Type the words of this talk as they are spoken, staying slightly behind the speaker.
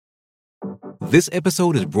This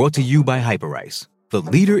episode is brought to you by Hyperice, the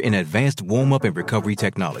leader in advanced warm-up and recovery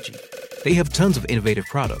technology. They have tons of innovative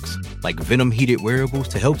products, like Venom-heated wearables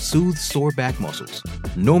to help soothe sore back muscles,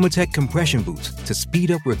 Normatec compression boots to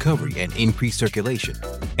speed up recovery and increase circulation,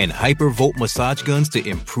 and Hypervolt massage guns to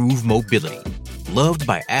improve mobility. Loved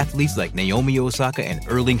by athletes like Naomi Osaka and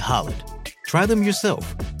Erling Haaland. Try them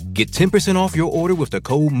yourself. Get 10% off your order with the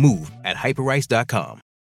code MOVE at Hyperice.com.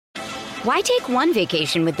 Why take one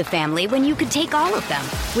vacation with the family when you could take all of them?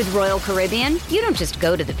 With Royal Caribbean, you don't just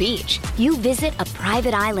go to the beach. You visit a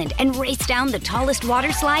private island and race down the tallest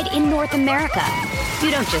water slide in North America.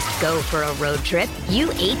 You don't just go for a road trip. You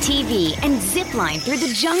ATV and zip line through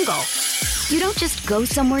the jungle. You don't just go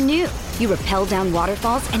somewhere new. You rappel down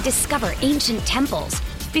waterfalls and discover ancient temples.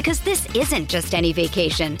 Because this isn't just any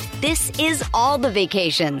vacation. This is all the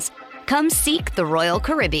vacations. Come seek the Royal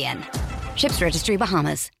Caribbean. Ships Registry,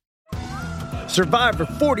 Bahamas. Survivor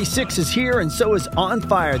 46 is here, and so is On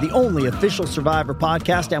Fire, the only official Survivor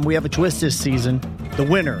podcast, and we have a twist this season. The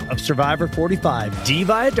winner of Survivor 45, Dee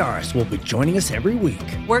Valladares, will be joining us every week.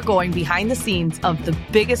 We're going behind the scenes of the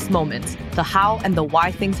biggest moments, the how and the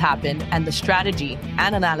why things happen, and the strategy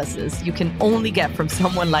and analysis you can only get from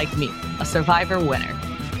someone like me, a Survivor winner.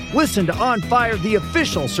 Listen to On Fire, the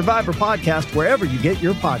official Survivor podcast, wherever you get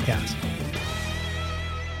your podcast.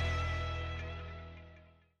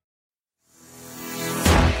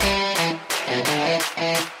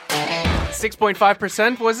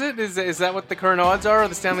 6.5%, was it? Is that what the current odds are of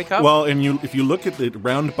the Stanley Cup? Well, and if you look at the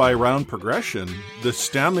round-by-round progression, the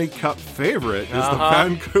Stanley Cup favorite is the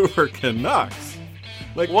Vancouver Canucks.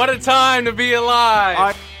 What a time to be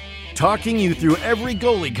alive! Talking you through every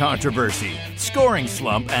goalie controversy, scoring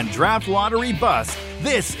slump, and draft lottery bust,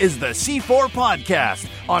 this is the C4 Podcast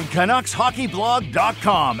on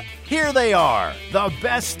CanucksHockeyBlog.com. Here they are, the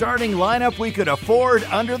best starting lineup we could afford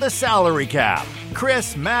under the salary cap.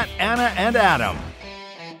 Chris, Matt, Anna, and Adam.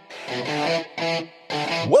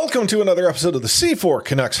 Welcome to another episode of the C4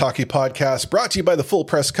 Canucks Hockey Podcast, brought to you by the Full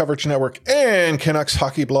Press Coverage Network and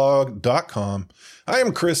CanucksHockeyBlog.com. I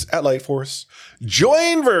am Chris at Lightforce,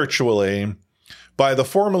 joined virtually by the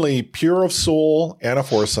formerly pure of soul Anna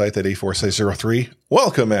Forsyth at aForsyth03.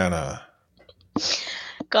 Welcome, Anna.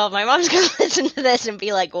 God, my mom's going to listen to this and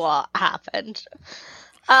be like, what happened?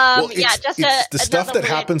 It's the stuff that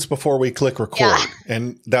happens before we click record,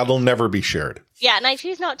 and that'll never be shared. Yeah, and I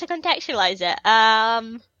choose not to contextualize it.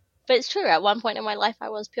 But it's true, at one point in my life, I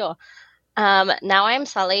was pure. Now I am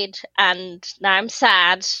sullied, and now I'm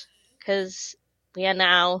sad, because we are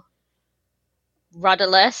now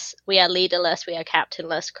rudderless, we are leaderless, we are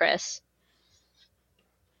captainless, Chris.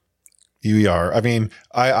 You are. I mean,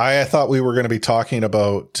 I thought we were going to be talking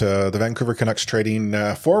about the Vancouver Canucks trading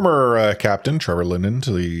former captain Trevor Linden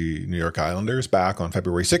to the New York Islanders back on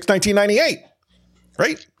February 6, 1998.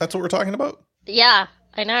 Right? That's what we're talking about? Yeah,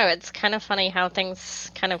 I know. It's kind of funny how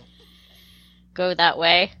things kind of go that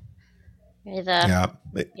way. Yep.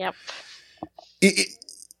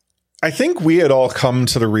 I think we had all come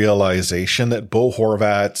to the realization that Bo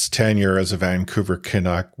Horvat's tenure as a Vancouver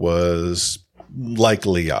Canuck was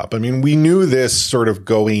likely up. I mean, we knew this sort of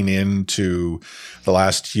going into the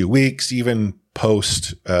last few weeks, even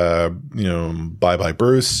post, bye-bye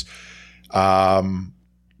Bruce. We're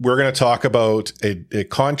going to talk about a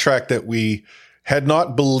contract that we had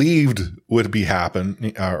not believed would be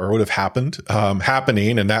happening, and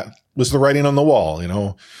that was the writing on the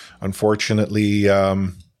wall. Unfortunately,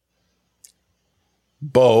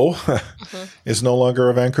 Bo is no longer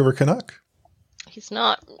a Vancouver Canuck. He's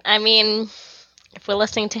not. I mean, if we're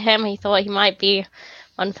listening to him, he thought he might be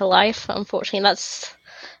one for life. Unfortunately, that's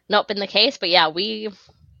not been the case. But yeah, we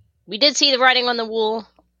did see the writing on the wall.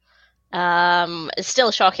 It's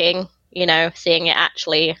still shocking, seeing it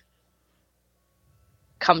actually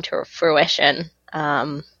come to fruition.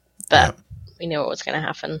 But we knew it was going to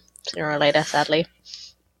happen sooner or later, sadly.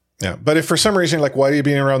 Yeah, but if for some reason, why are you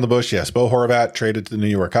being around the bush? Yes, Bo Horvat traded to the New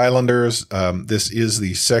York Islanders. This is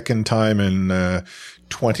the second time in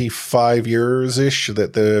 25 years-ish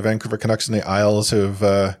that the Vancouver Canucks and the Isles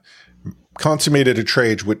have consummated a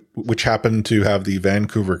trade which happened to have the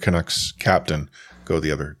Vancouver Canucks captain go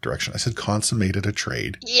the other direction. I said consummated a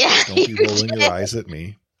trade. Yeah, don't be rolling your eyes at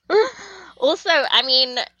me. Also, I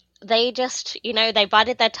mean, they just, they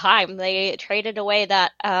bided their time. They traded away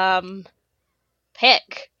that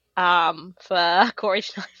pick for Corey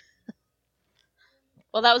Schneider.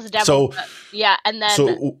 Well, that was the devil. Yeah, and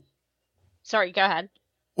then... sorry, go ahead.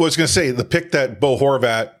 Well, I was going to say, the pick that Bo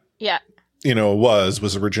Horvat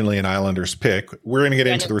was originally an Islanders pick. We're going to get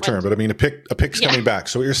into the return, but I mean, a pick's coming back.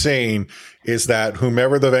 So what you're saying is that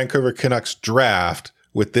whomever the Vancouver Canucks draft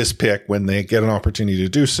with this pick, when they get an opportunity to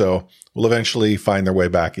do so, will eventually find their way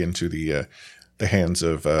back into the hands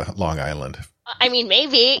of Long Island. I mean,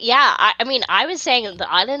 maybe, yeah. I mean, I was saying that the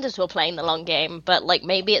Islanders were playing the long game, but like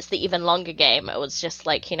maybe it's the even longer game. It was just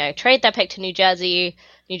like, you know, trade their pick to New Jersey,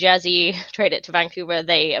 trade it to Vancouver,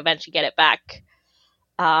 they eventually get it back.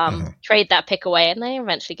 Trade that pick away, and they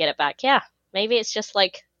eventually get it back. Yeah, maybe it's just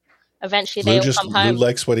like eventually they'll come home. Lou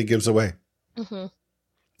likes what he gives away. Mm-hmm.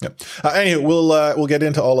 Yep. Anyway, we'll get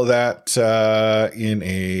into all of that in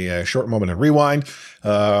a short moment of rewind.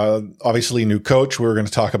 Obviously, new coach. We're going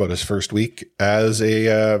to talk about his first week as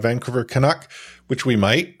a Vancouver Canuck, which we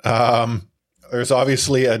might. There's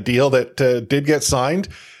obviously a deal that did get signed.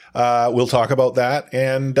 We'll talk about that.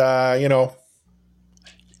 And, you know,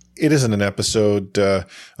 it isn't an episode of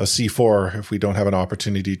C4 if we don't have an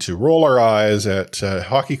opportunity to roll our eyes at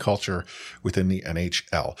hockey culture within the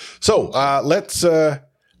NHL. So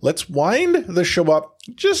let's wind the show up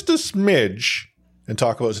just a smidge and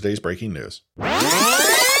talk about today's breaking news.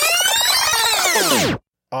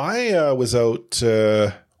 I was out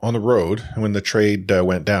on the road when the trade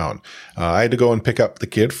went down. I had to go and pick up the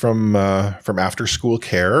kid from after school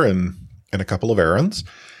care and a couple of errands.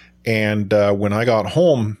 And when I got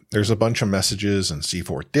home, there's a bunch of messages in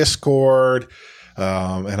C4 Discord.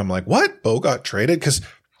 And I'm like, what? Bo got traded? Because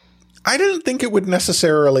I didn't think it would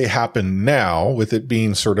necessarily happen now, with it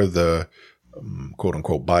being sort of the quote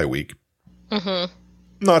unquote bye week. Mm-hmm.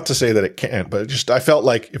 Not to say that it can't, but I felt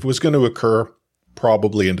like if it was going to occur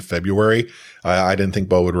probably into February, I didn't think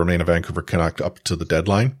Bo would remain a Vancouver Canuck up to the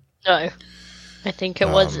deadline. No, I think it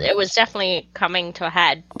was definitely coming to a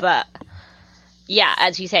head, but yeah,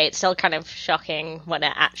 as you say, it's still kind of shocking when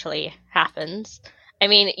it actually happens. I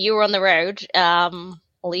mean, you were on the road, at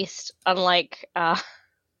least unlike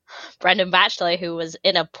Brendan Batchelor, who was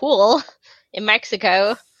in a pool in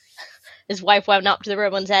Mexico. His wife went up to the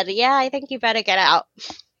room and said, yeah, I think you better get out.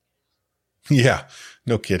 Yeah,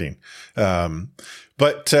 no kidding.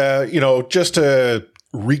 But you know, just to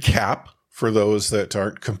recap for those that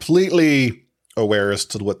aren't completely aware as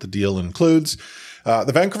to what the deal includes,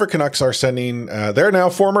 the Vancouver Canucks are sending their now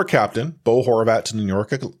former captain, Bo Horvat, to the New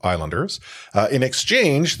York Islanders. In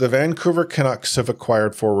exchange, the Vancouver Canucks have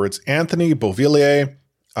acquired forwards Anthony Beauvillier,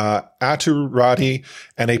 Atu Rati,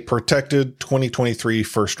 and a protected 2023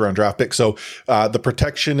 first-round draft pick. So the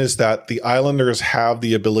protection is that the Islanders have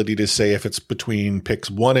the ability to say if it's between picks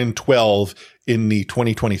 1 and 12 in the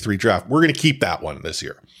 2023 draft, we're going to keep that one this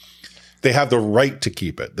year. They have the right to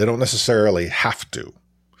keep it. They don't necessarily have to.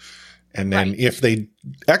 And then if they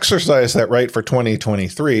exercise that right for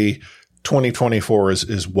 2023, 2024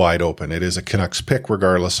 is wide open. It is a Canucks pick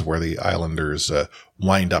regardless of where the Islanders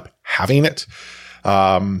wind up having it.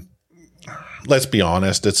 Let's be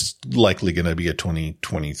honest, it's likely going to be a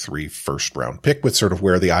 2023 first round pick with sort of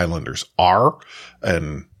where the Islanders are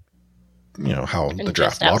and, you know, how the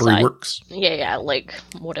draft lottery works. Yeah, like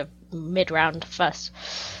what a mid first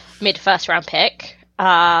round pick.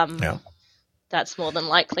 Yeah. That's more than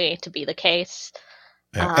likely to be the case.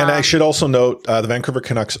 Yeah. And I should also note the Vancouver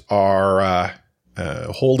Canucks are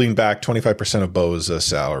holding back 25% of Bo's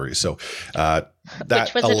salary. So that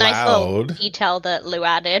which was a nice little detail that Lou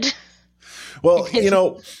added. Well, you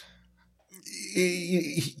know,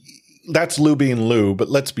 that's Lou being Lou, but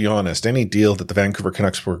let's be honest. Any deal that the Vancouver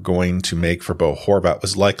Canucks were going to make for Bo Horvat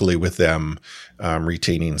was likely with them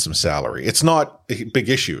retaining some salary. It's not a big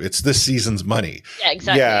issue. It's this season's money. Yeah,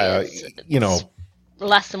 exactly. Yeah, it's you know,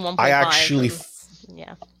 less than 1.5. I actually,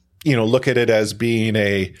 you know, look at it as being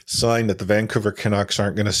a sign that the Vancouver Canucks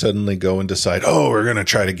aren't going to suddenly go and decide, oh, we're going to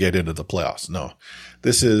try to get into the playoffs. No,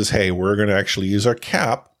 this is, hey, we're going to actually use our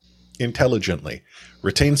cap intelligently,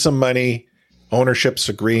 retain some money. Ownership's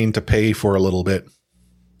agreeing to pay for a little bit.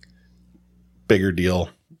 Bigger deal.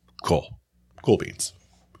 Cool beans.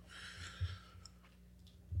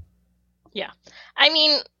 Yeah. I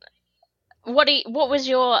mean, what was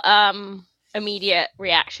your immediate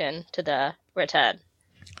reaction to the return?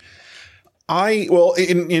 Well,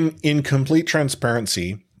 in complete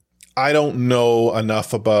transparency, I don't know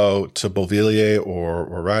enough about Beauvillier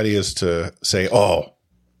or Radius to say, oh,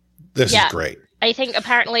 this is great. I think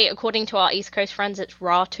apparently, according to our East Coast friends, it's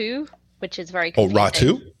Ratu, which is very confusing. Oh,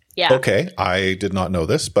 Ratu? Yeah. Okay. I did not know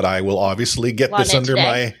this, but I will obviously get this under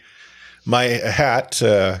my hat,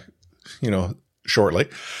 shortly.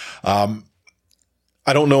 I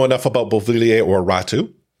don't know enough about Beauvillier or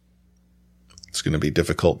Ratu. It's going to be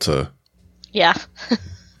difficult to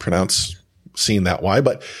pronounce seeing that why.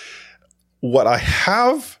 But what I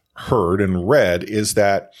have heard and read is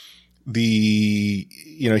that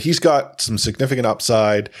he's got some significant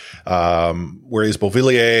upside, whereas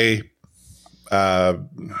Beauvillier,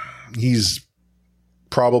 He's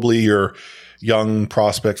probably your young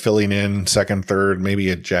prospect filling in second, third, maybe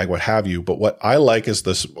a jag, what have you. But what I like is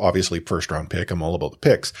this obviously first round pick. I'm all about the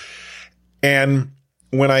picks. And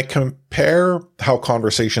when I compare how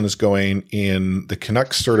conversation is going in the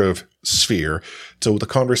Canucks sort of sphere to the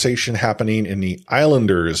conversation happening in the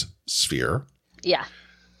Islanders sphere. Yeah.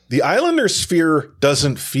 The Islanders sphere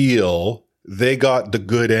doesn't feel they got the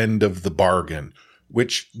good end of the bargain,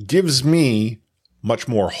 which gives me much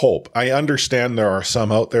more hope. I understand there are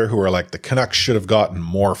some out there who are like, the Canucks should have gotten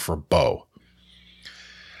more for Bo.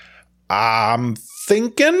 I'm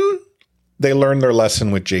thinking they learned their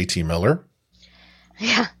lesson with JT Miller.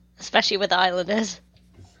 Yeah, especially with the Islanders.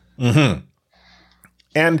 Mm-hmm.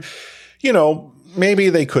 And, you know, maybe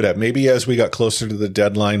they could have. Maybe as we got closer to the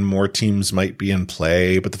deadline, more teams might be in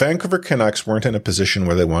play. But the Vancouver Canucks weren't in a position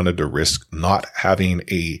where they wanted to risk not having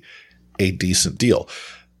a decent deal.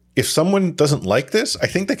 If someone doesn't like this, I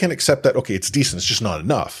think they can accept that, okay, it's decent, it's just not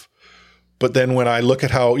enough. But then when I look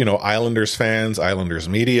at how, you know, Islanders fans, Islanders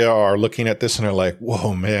media are looking at this and are like,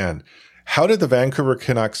 whoa, man, how did the Vancouver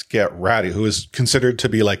Canucks get Ratty, who is considered to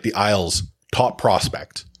be like the Isles' top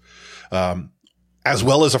prospect, as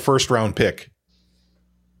well as a first-round pick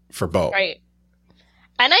for Bo? Right.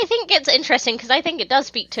 And I think it's interesting because I think it does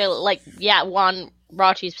speak to, like, yeah, one,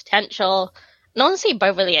 Ratty's potential. And honestly,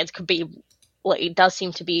 Bo Villiers could be, well, it does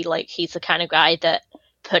seem to be like he's the kind of guy that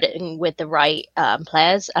put it in with the right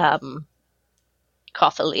players,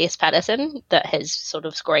 Koff, Elias Pettersson, that his sort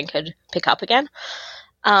of scoring could pick up again.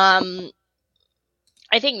 I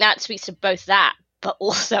think that speaks to both that, but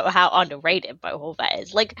also how underrated Bo Horvat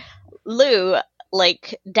is. Like, Lou,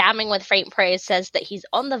 like, damning with faint praise, says that he's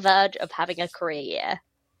on the verge of having a career year.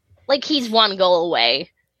 Like, he's one goal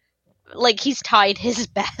away. Like, he's tied his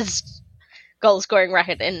best goal-scoring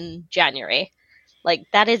record in January. Like,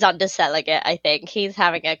 that is underselling it, I think. He's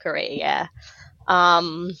having a career year.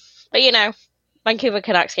 But, you know, Vancouver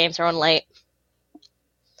Canucks games are on late.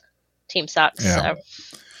 Team sucks, yeah. So.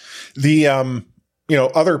 The, you know,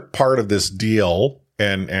 other part of this deal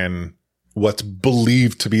and what's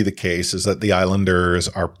believed to be the case is that the Islanders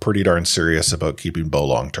are pretty darn serious about keeping Bo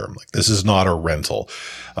long-term. Like, this is not a rental.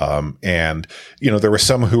 And, you know, there were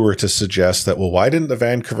some who were to suggest that, well, why didn't the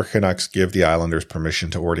Vancouver Canucks give the Islanders permission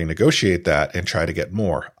to already negotiate that and try to get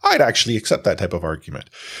more? I'd actually accept that type of argument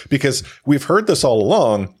because we've heard this all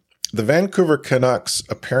along. The Vancouver Canucks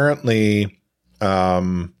apparently,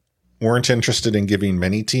 weren't interested in giving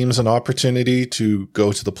many teams an opportunity to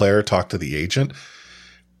go to the player, talk to the agent.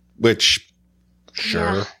 Which, sure.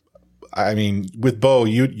 Yeah. I mean, with Bo,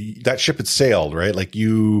 you that ship had sailed, right? Like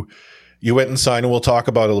you went and signed, and we'll talk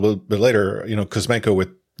about it a little bit later, you know, Kuzmenko with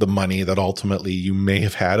the money that ultimately you may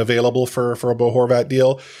have had available for a Bo Horvat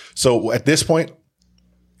deal. So at this point,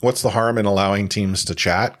 what's the harm in allowing teams to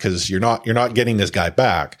chat? Because you're not getting this guy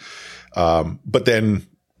back. But then,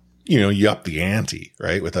 you know, you up the ante,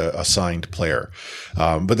 right, with a signed player.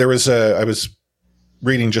 But there was I was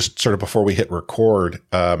reading just sort of before we hit record,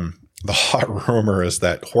 the hot rumor is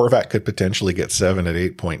that Horvat could potentially get 7 at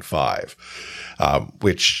 8.5,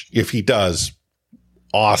 which if he does,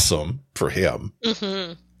 awesome for him.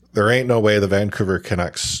 Mm-hmm. There ain't no way the Vancouver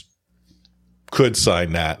Canucks could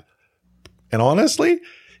sign that. And honestly,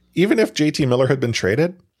 even if JT Miller had been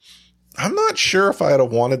traded, I'm not sure if I'd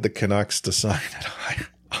have wanted the Canucks to sign it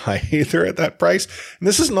either at that price. And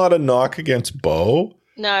this is not a knock against Bo.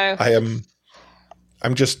 No. I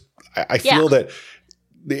feel that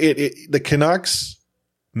the Canucks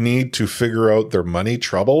need to figure out their money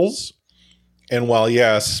troubles. And while,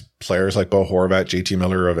 yes, players like Bo Horvat, JT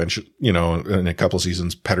Miller, eventually, you know, in a couple of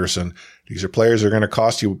seasons, Pettersson, these are players that are going to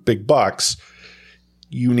cost you big bucks.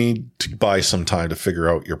 You need to buy some time to figure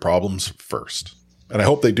out your problems first. And I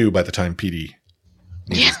hope they do by the time PD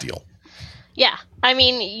needs his deal. Yeah. I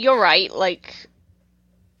mean, you're right. Like,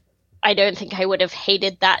 I don't think I would have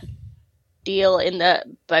hated that deal in that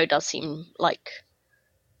Bo does seem like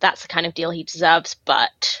that's the kind of deal he deserves,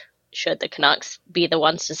 but should the Canucks be the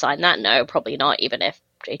ones to sign that? No, probably not, even if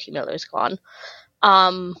JT Miller is gone.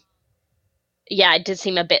 Yeah, it did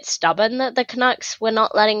seem a bit stubborn that the Canucks were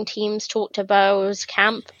not letting teams talk to Bo's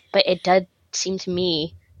camp, but it did seem to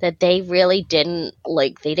me that they really didn't,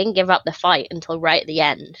 like, they didn't give up the fight until right at the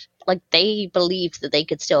end. Like, they believed that they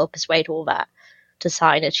could still persuade all that to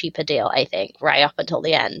sign a cheaper deal, I think, right up until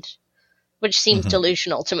the end. Which seems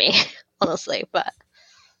delusional to me, honestly. But,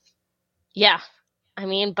 yeah. I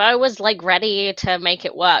mean, Bo was, like, ready to make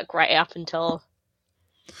it work right up until,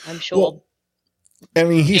 I'm sure. Well, I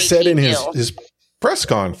mean, he said in his press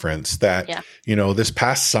conference that, you know, this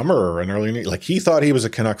past summer and early, like, he thought he was a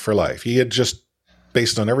Canuck for life. He had just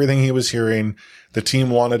based on everything he was hearing. The team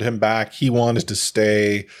wanted him back. He wanted to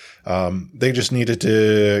stay. They just needed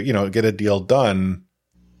to, get a deal done.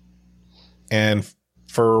 And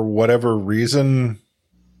for whatever reason,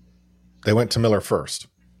 they went to Miller first.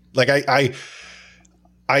 Like,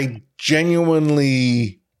 I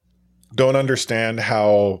genuinely don't understand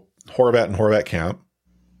how Horvat and Horvat camp,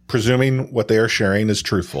 presuming what they are sharing is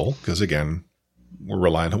truthful, because again, we're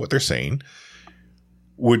relying on what they're saying,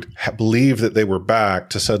 would believe that they were back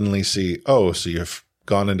to suddenly see, oh, so you've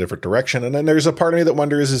gone in a different direction. And then there's a part of me that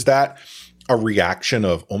wonders, is that a reaction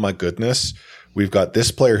of, oh my goodness, we've got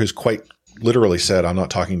this player who's quite literally said, I'm not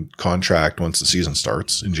talking contract once the season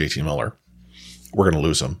starts in JT Miller. We're going to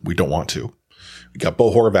lose him. We don't want to. We got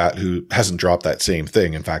Bo Horvat, who hasn't dropped that same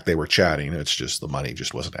thing. In fact, they were chatting. It's just the money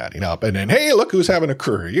just wasn't adding up. And then, hey, look who's having a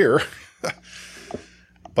career year.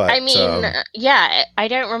 But I mean, I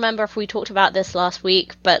don't remember if we talked about this last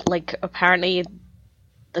week, but like apparently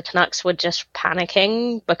the Canucks were just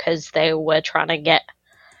panicking because they were trying to get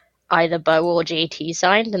either Bo or JT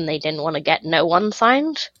signed, and they didn't want to get no one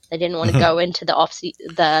signed. They didn't want to go into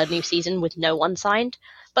the new season with no one signed.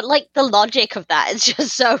 But like the logic of that is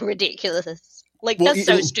just so ridiculous. Like, that's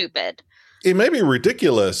so stupid. It may be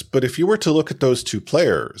ridiculous, but if you were to look at those two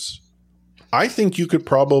players, I think you could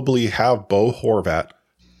probably have Bo Horvat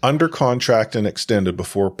under contract and extended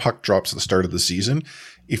before puck drops at the start of the season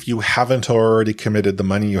if you haven't already committed the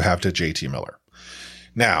money you have to JT Miller.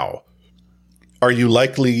 Now, are you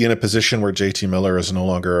likely in a position where JT Miller is no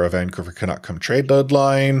longer a Vancouver Canuck come trade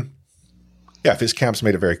deadline? Yeah, if his camp's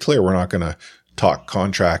made it very clear we're not going to talk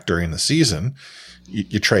contract during the season,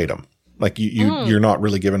 you trade him. Like you're not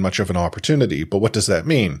really given much of an opportunity. But what does that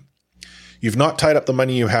mean? You've not tied up the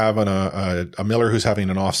money you have on a Miller who's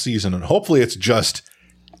having an off season, and hopefully it's just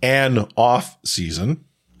an off season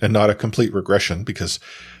and not a complete regression because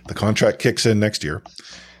the contract kicks in next year.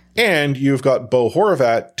 And you've got Bo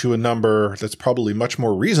Horvat to a number that's probably much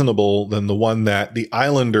more reasonable than the one that the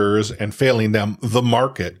Islanders, and failing them, the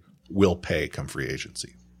market, will pay come free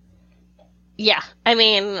agency. Yeah, I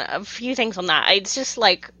mean, a few things on that. It's just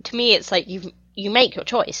like, to me, it's like you make your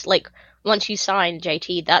choice. Like, once you sign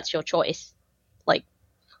JT, that's your choice. Like,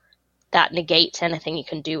 that negates anything you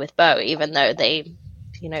can do with Bo, even though they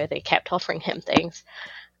kept offering him things.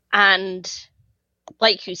 And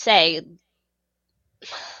like you say,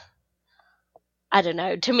 I don't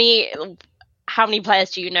know. To me, how many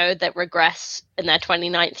players do you know that regress in their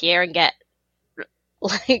 29th year and get,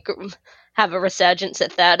 like, have a resurgence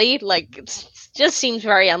at 30? Like, it just seems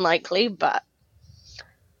very unlikely, but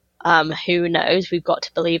who knows? We've got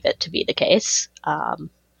to believe it to be the case.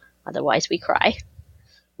 Otherwise, we cry.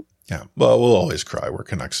 Yeah, well, we'll always cry. We're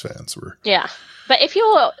Canucks fans. Yeah, but if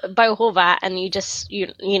you're Bo Horvat and you just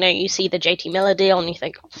you see the JT Miller deal and you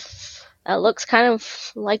think, that looks kind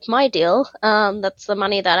of like my deal. That's the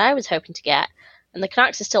money that I was hoping to get, and the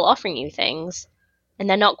Canucks are still offering you things, and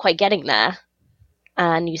they're not quite getting there.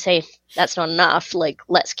 And you say, that's not enough, like,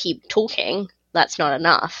 let's keep talking, that's not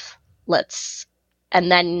enough, and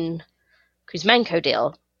then Kuzmenko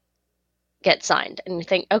deal gets signed, and you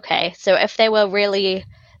think, okay, so if they were really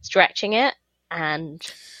stretching it and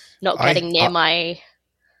not getting near my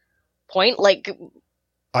point, like...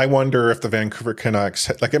 I wonder if the Vancouver Canucks,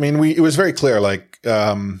 like, I mean, it was very clear, like,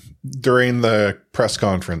 during the press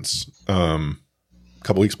conference a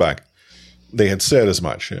couple weeks back, they had said as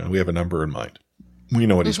much, we have a number in mind. We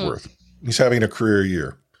know what he's worth. He's having a career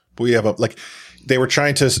year. But we have they were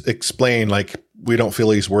trying to explain, like, we don't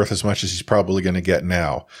feel he's worth as much as he's probably going to get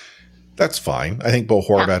now. That's fine. I think Bo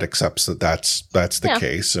Horvat accepts that that's the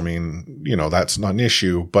case. I mean, that's not an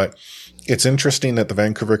issue. But it's interesting that the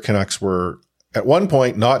Vancouver Canucks were at one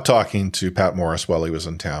point not talking to Pat Morris while he was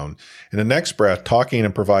in town. In the next breath, talking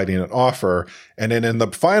and providing an offer. And then in the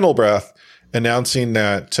final breath, announcing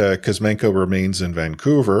that Kuzmenko remains in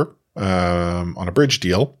Vancouver on a bridge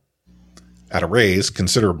deal at a raise,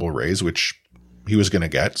 considerable raise, which he was going to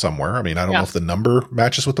get somewhere. I mean, I don't know if the number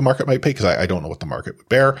matches what the market might pay because I don't know what the market would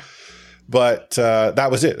bear. But that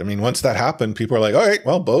was it. I mean, once that happened, people were like, all right,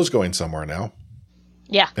 well, Bo's going somewhere now.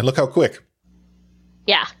 Yeah. And look how quick.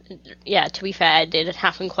 Yeah. Yeah, to be fair, it did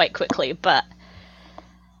happen quite quickly, but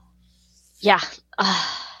yeah.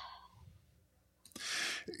 I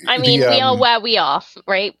mean, we are where we are,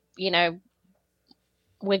 right?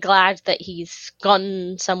 We're glad that he's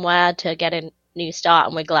gone somewhere to get a new start,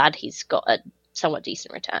 and we're glad he's got a somewhat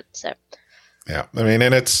decent return. So, yeah, I mean,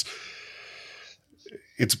 and it's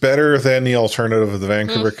better than the alternative of the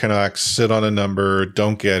Vancouver Canucks sit on a number,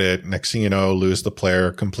 don't get it, next thing you know, lose the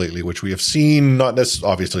player completely, which we have seen. Not this,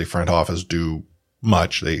 obviously, front office do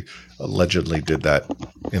much. They allegedly did that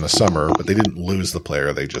in the summer, but they didn't lose the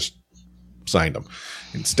player. They just signed him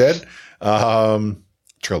instead.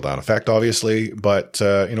 Trickle down effect, obviously, but,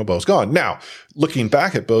 Bo's gone. Now, looking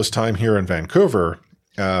back at Bo's time here in Vancouver,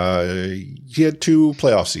 he had 2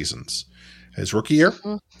 playoff seasons, his rookie year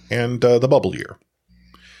and the bubble year.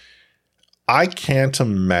 I can't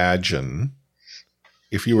imagine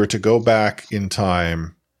if you were to go back in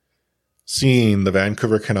time seeing the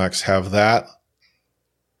Vancouver Canucks have that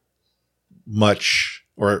much,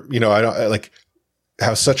 or,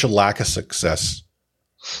 have such a lack of success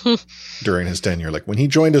during his tenure. Like when he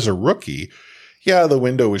joined as a rookie, the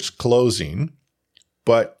window was closing,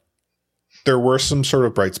 but there were some sort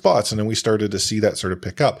of bright spots. And then we started to see that sort of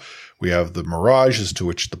pick up. We have the mirage as to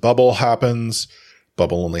which the bubble happens.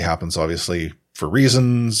 Bubble only happens obviously for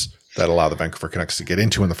reasons that allow the Vancouver Canucks to get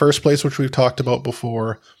into in the first place, which we've talked about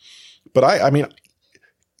before. But I mean,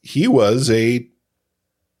 he was a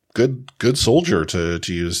good soldier, to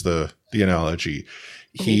use the analogy.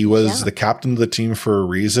 He was the captain of the team for a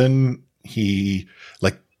reason.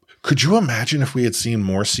 Could you imagine if we had seen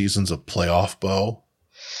more seasons of playoff Bo?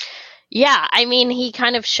 Yeah, I mean, he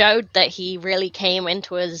kind of showed that he really came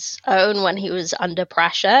into his own when he was under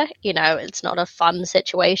pressure. It's not a fun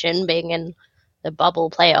situation being in the bubble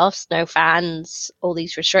playoffs, no fans, all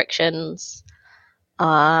these restrictions, so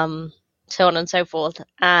on and so forth.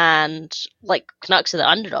 And Canucks are the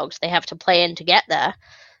underdogs. They have to play in to get there.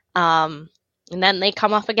 And then they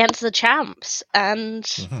come up against the champs. And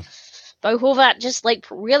Bo Horvat just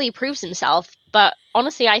really proves himself. But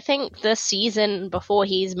honestly, I think the season before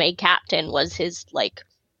he's made captain was his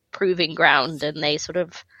proving ground, and they sort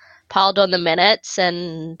of piled on the minutes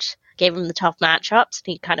and gave him the tough matchups,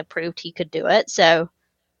 and he kind of proved he could do it. So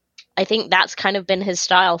I think that's kind of been his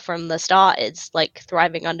style from the start. It's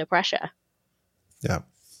thriving under pressure. Yeah.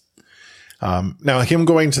 Now, him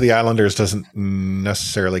going to the Islanders doesn't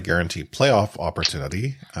necessarily guarantee playoff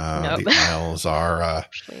opportunity. Nope. The Isles are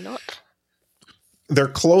actually not. They're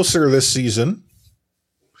closer this season.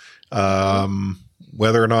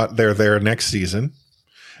 Whether or not they're there next season.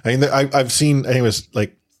 I mean, I've seen, anyways,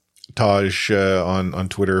 Taj on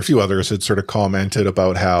Twitter, a few others had sort of commented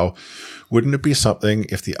about how wouldn't it be something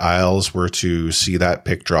if the Isles were to see that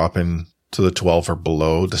pick drop into the 12 or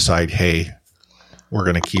below, decide, hey, we're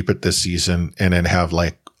going to keep it this season, and then have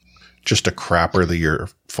just a crapper the year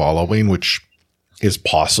following, which is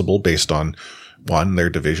possible based on their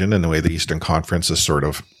division and the way the Eastern Conference is sort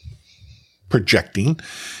of projecting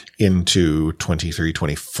into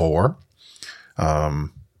 23-24.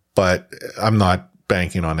 But I'm not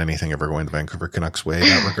banking on anything ever going the Vancouver Canucks way in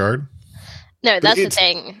that regard. No, that's the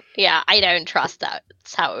thing. Yeah, I don't trust that.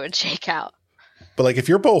 That's how it would shake out. But if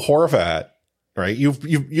you're Bo Horvat, right, you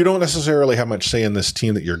don't necessarily have much say in this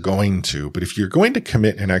team that you're going to, but if you're going to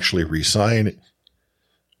commit and actually re-sign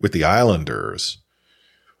with the Islanders,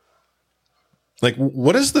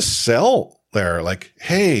 what is the sell there?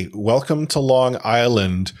 Hey, welcome to Long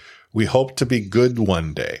Island. We hope to be good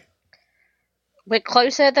one day. We're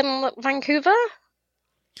closer than Vancouver?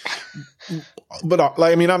 But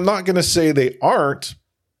I'm not going to say they aren't,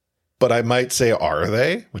 but I might say, are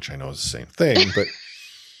they? Which I know is the same thing, but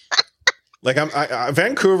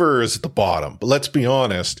Vancouver is at the bottom, but let's be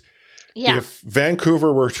honest. Yeah. If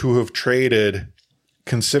Vancouver were to have traded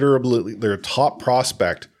considerably their top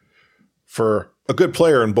prospect for a good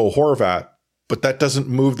player in Bo Horvat, but that doesn't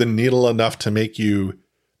move the needle enough to make you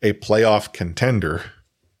a playoff contender.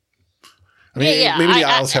 I mean, maybe the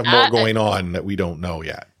Isles have more going on that we don't know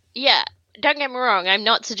yet. Yeah, don't get me wrong. I'm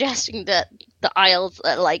not suggesting that the Isles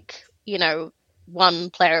are one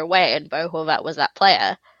player away and Bo Horvat was that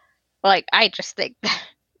player. I just think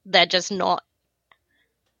they're just not.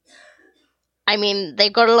 I mean,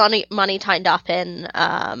 they've got a lot of money tied up in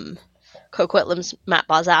Coquitlam's Matt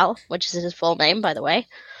Barzal, which is his full name, by the way.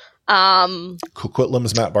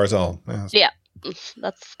 Coquitlam's Matt Barzal. Yes. Yeah,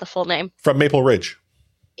 that's the full name. From Maple Ridge.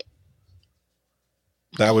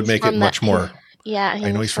 That would make it much more. Yeah,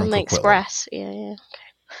 I know he's from the Coquitlam. Express. Yeah.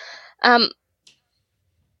 Okay.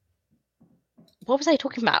 What was I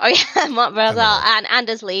talking about? Oh yeah, Matt Barzal and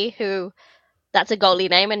Anders Lee, who that's a goalie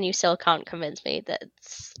name, and you still can't convince me that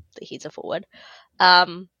he's a forward.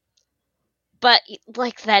 But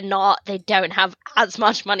they're not. They don't have as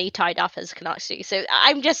much money tied up as Canucks do. So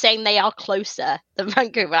I'm just saying they are closer than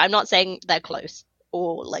Vancouver. I'm not saying they're close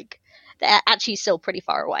or they're actually still pretty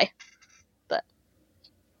far away. But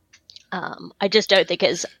I just don't think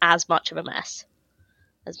it's as much of a mess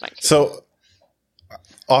as Vancouver. So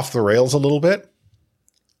off the rails a little bit.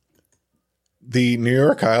 The New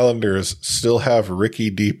York Islanders still have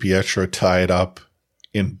Ricky DiPietro tied up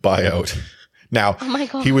in buyout Now, Oh my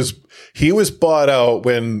God. he was bought out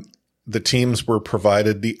when the teams were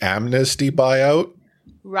provided the amnesty buyout.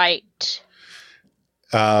 Right.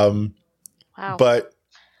 Wow. But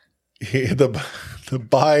the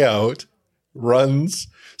buyout runs.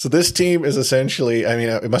 So this team is essentially, I mean,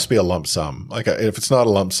 it must be a lump sum. Like if it's not a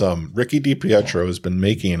lump sum, Ricky DiPietro has been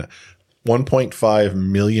making $1.5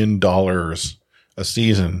 million a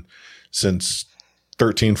season since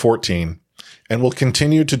 13-14 and will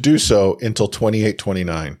continue to do so until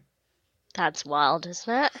 28-29. That's wild,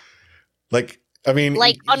 isn't it? Like, I mean,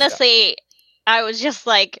 Like, honestly, I was just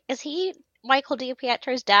like, is he Michael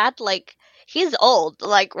DiPietro's dad? Like, he's old,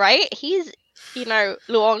 like, right? He's,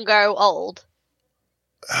 Luongo old.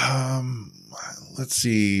 Let's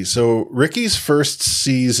see. So Ricky's first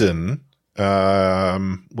season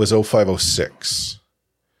was 05-06.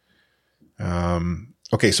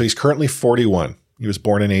 Okay, so he's currently 41. He was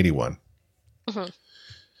born in 81. Mm-hmm.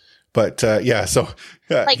 But so he has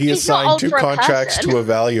signed 2 contracts to a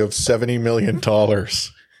value of $70 million. Yeah,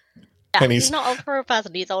 and he's not old for a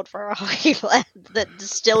person. He's old for a hockey player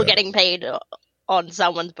that's still getting paid on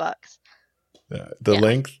someone's bucks.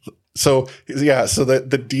 Length. So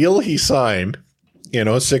the deal he signed in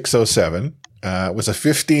 06-07 was a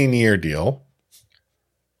 15-year deal.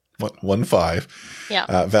 1.5.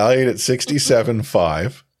 Yeah. Valued at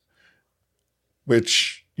 67.5,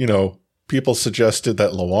 which, people suggested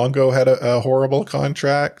that Luongo had a horrible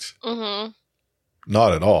contract. Mm-hmm.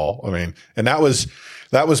 Not at all. I mean, and that was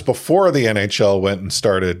before the NHL went and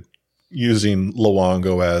started using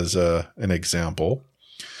Luongo as an example.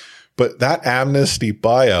 But that amnesty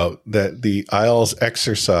buyout that the Isles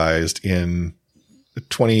exercised in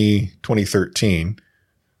 2013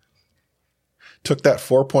 took that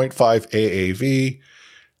 4.5 AAV,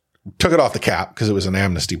 took it off the cap because it was an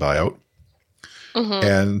amnesty buyout. Mm-hmm.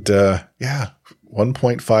 And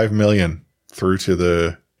 1.5 million through to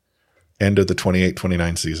the end of the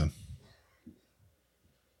 28-29 season.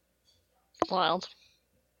 Wild.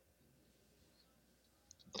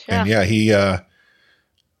 Yeah.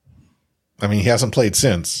 And he hasn't played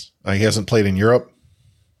since. He hasn't played in Europe.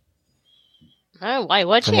 Oh, why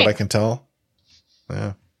would From you? what I can tell.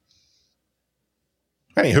 Yeah.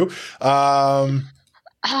 Anywho,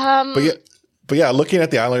 but yeah, looking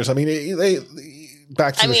at the Islanders, I mean, they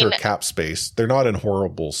back to the sort of cap space. They're not in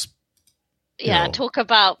horrible. Talk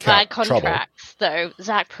about bad contracts, though.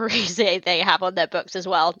 Zach Parise they have on their books as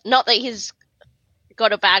well. Not that he's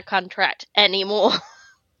got a bad contract anymore,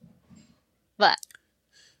 but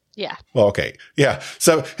yeah. Well, okay, yeah.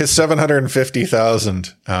 So his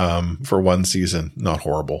 $750,000 for one season, not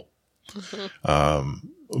horrible. Mm-hmm.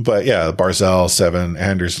 But yeah, Barzal 7,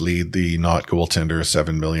 Anders Lee, the not goaltender,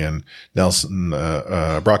 $7 million. Nelson,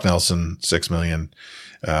 Brock Nelson, $6 million.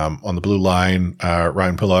 On the blue line,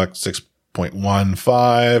 Ryan Pulock,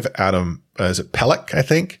 6.15. Adam, is it Pelech, I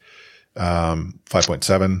think?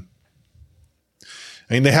 5.7.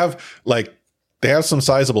 I mean, they have some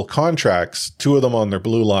sizable contracts, 2 of them on their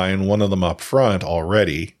blue line, 1 of them up front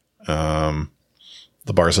already. The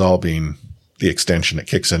Barzal being the extension that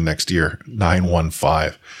kicks in next year,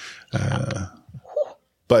 9.15.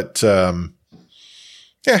 But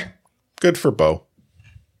good for Bo.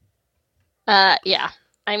 Yeah.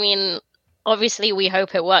 I mean, obviously we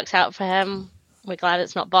hope it works out for him. We're glad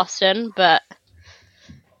it's not Boston, but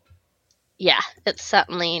yeah, it's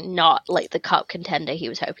certainly not like the cup contender he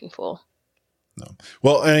was hoping for. No.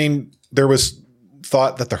 Well, I mean, there was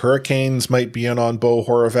thought that the Hurricanes might be in on Bo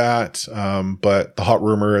Horvat, but the hot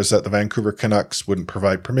rumor is that the Vancouver Canucks wouldn't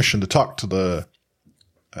provide permission to talk to the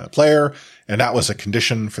player, and that was a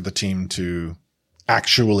condition for the team to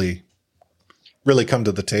actually really come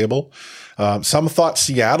to the table. Some thought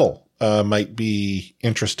Seattle might be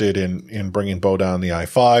interested in bringing Bo down the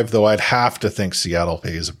I-5, though I'd have to think Seattle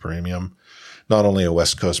pays a premium, not only a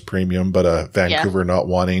West Coast premium, but a Vancouver not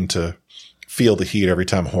wanting to feel the heat every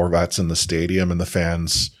time Horvat's in the stadium and the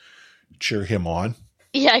fans cheer him on.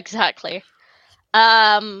 Yeah, exactly.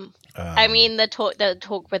 I mean, the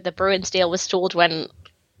talk with the Bruins deal was stalled when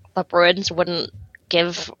the Bruins wouldn't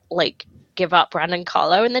give up Brandon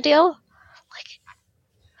Carlo in the deal.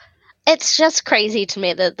 It's just crazy to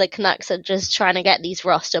me that the Canucks are just trying to get these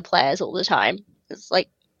roster players all the time. It's like,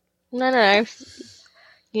 no.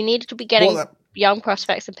 You need to be getting young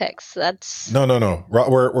prospects and picks. That's no.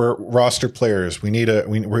 We're roster players.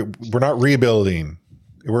 We're not rebuilding.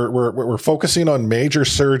 We're focusing on major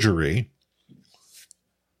surgery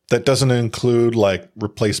that doesn't include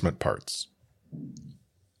replacement parts.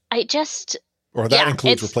 Includes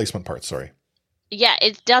replacement parts. Sorry. Yeah,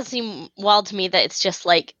 it does seem wild to me that it's just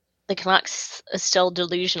the Canucks are still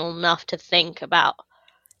delusional enough to think about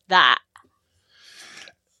that.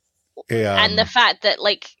 And the fact that,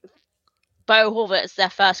 like, Bo Horvat's their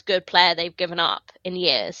first good player they've given up in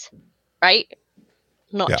years, right?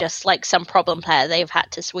 Not just, like, some problem player they've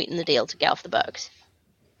had to sweeten the deal to get off the books.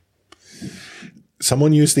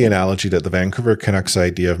 Someone used the analogy that the Vancouver Canucks'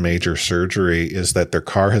 idea of major surgery is that their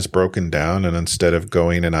car has broken down, and instead of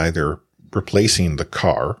going and either replacing the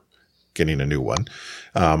car, getting a new one,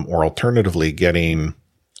 or alternatively getting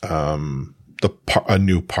a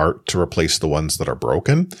new part to replace the ones that are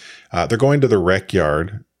broken, they're going to the rec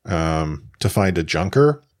yard to find a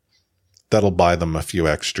junker that'll buy them a few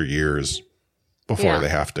extra years before they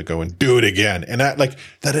have to go and do it again. And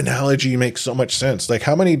that analogy makes so much sense. Like,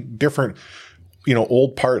 how many different,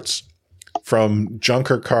 old parts from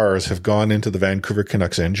junker cars have gone into the Vancouver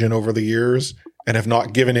Canucks engine over the years and have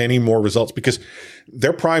not given any more results because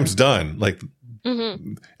their prime's done. Like,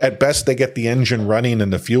 at best, they get the engine running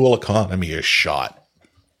and the fuel economy is shot.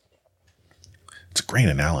 It's a great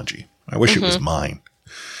analogy. I wish it was mine.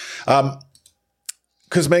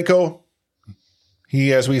 Kuzmenko,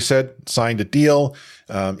 he, as we said, signed a deal.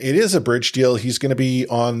 It is a bridge deal. He's going to be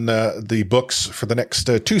on the books for the next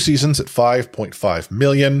 2 seasons at $5.5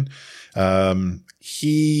 million.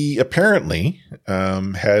 He apparently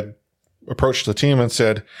had approached the team and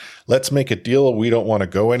said, let's make a deal. We don't want to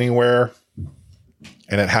go anywhere.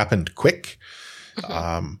 And it happened quick.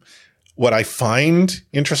 What I find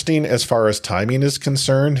interesting as far as timing is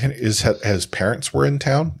concerned is his parents were in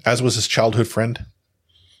town, as was his childhood friend.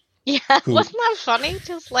 Yeah, wasn't that funny?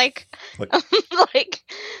 Just like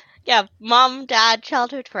mom, dad,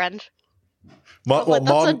 childhood friend.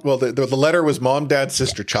 The letter was mom, dad,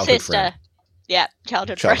 sister, childhood friend. Yeah,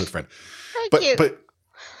 childhood friend. But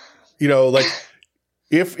like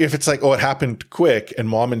if it's like, oh, it happened quick and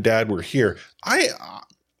mom and dad were here,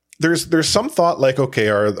 there's some thought like, okay,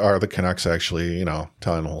 are the Canucks actually,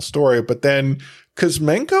 telling the whole story? But then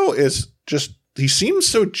Kuzmenko is just, he seems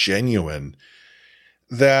so genuine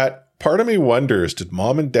that part of me wonders, did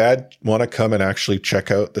mom and dad want to come and actually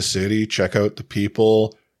check out the city, check out the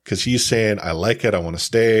people? Because he's saying, I like it, I want to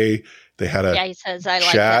stay. They had he says, I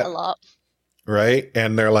like it a lot. Right?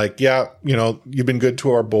 And they're like, yeah, you've been good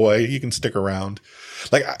to our boy. You can stick around.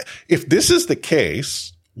 Like, if this is the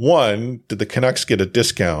case, one, did the Canucks get a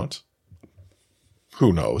discount?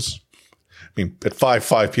 Who knows? I mean, at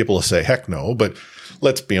 5-5, people will say, heck no. But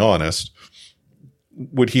let's be honest.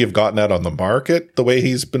 Would he have gotten out on the market the way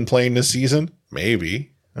he's been playing this season?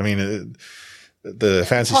 Maybe. I mean, the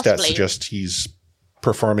fancy stats suggest he's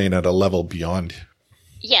performing at a level beyond.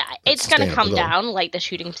 Yeah, it's going to come down, like the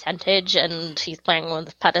shooting percentage, and he's playing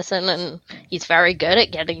with Pedersen, and he's very good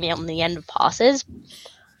at getting on the end of passes.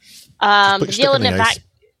 The deal in the back.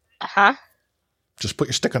 Huh? Just put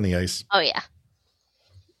your stick on the ice. Oh, yeah.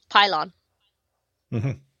 Pylon.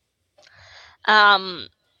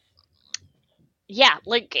 Yeah,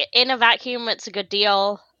 like in a vacuum, it's a good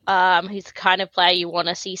deal. He's the kind of player you want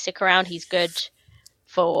to see stick around. He's good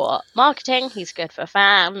for marketing. He's good for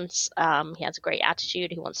fans. He has a great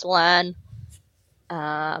attitude. He wants to learn.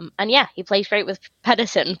 And yeah, he plays great with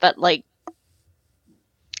Pedersen. But like,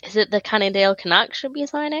 is it the kind of deal Canucks should be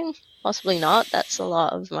signing? Possibly not. That's a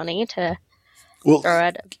lot of money to throw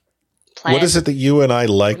at a player. What is it that you and I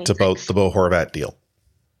liked about the Bo Horvat deal?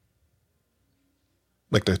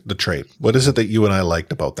 Like the trade. What is it that you and I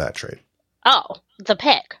liked about that trade? Oh, the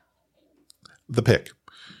pick. The pick.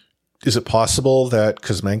 Is it possible that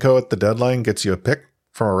Kuzmenko at the deadline gets you a pick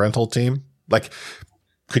from a rental team? Like,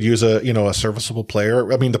 could use a serviceable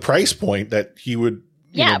player? I mean, the price point that he would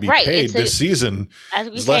be paid this season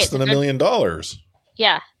is less than $1 million.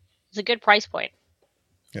 Yeah, it's a good price point.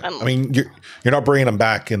 Yeah. I mean, you're not bringing him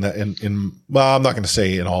back in well, I'm not going to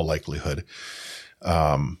say in all likelihood,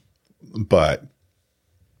 but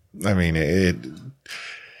I mean,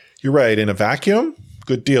 you're right. In a vacuum,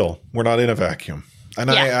 good deal. We're not in a vacuum.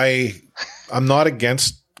 And I'm not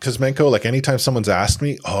against Kuzmenko. Like, anytime someone's asked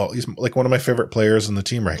me, he's like one of my favorite players in the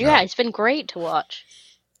team right now. Yeah, it's been great to watch.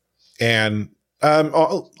 And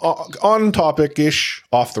on topic-ish,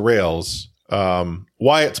 off the rails,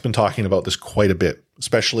 Wyatt's been talking about this quite a bit,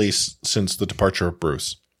 especially since the departure of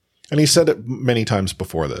Bruce. And he said it many times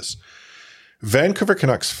before this. Vancouver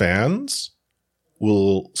Canucks fans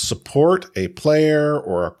will support a player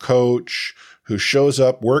or a coach who shows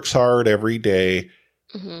up, works hard every day,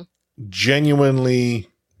 genuinely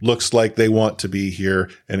looks like they want to be here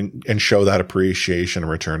and show that appreciation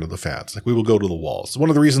and return to the fans. Like, we will go to the walls. One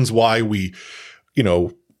of the reasons why we,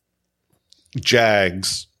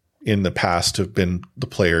 Jags in the past have been the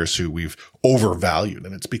players who we've overvalued.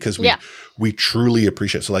 And it's because we truly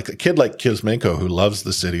appreciate. So like a kid like Kuzmenko, who loves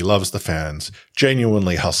the city, loves the fans,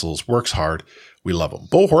 genuinely hustles, works hard. we love him.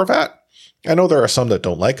 Bo Horvat, I know there are some that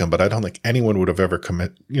don't like him, but I don't think anyone would have ever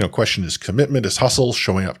questioned his commitment, his hustle,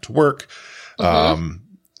 showing up to work,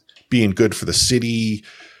 being good for the city.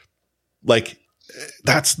 Like,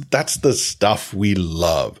 that's the stuff we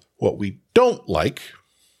love. What we don't like,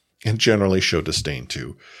 and generally show disdain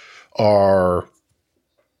to, are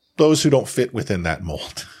those who don't fit within that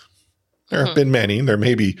mold. There have been many. There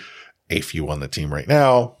may be a few on the team right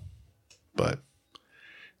now, but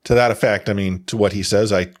to that effect, I mean, to what he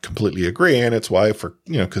says, I completely agree. And it's why for,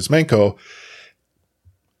 Kuzmenko,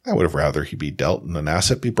 I would have rather he be dealt and an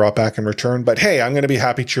asset be brought back in return. But hey, I'm going to be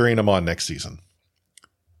happy cheering him on next season.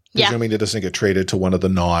 Presuming it doesn't get traded to one of the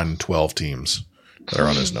non-12 teams that are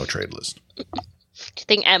on his no-trade list. Do you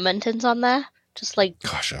think Edmonton's on there? Just like...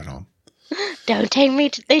 Gosh, I don't... Don't take me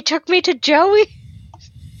to... They took me to Joey.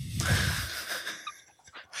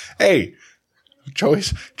 Hey,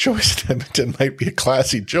 Joey's in Edmonton might be a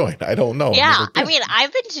classy joint. I don't know. Yeah, I mean,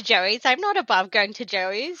 I've been to Joey's. I'm not above going to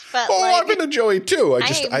Joey's, but I've been to Joey too.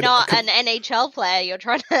 I'm not an NHL player. You're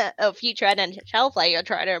trying to a future NHL player. You're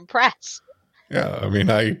trying to impress. Yeah, I mean,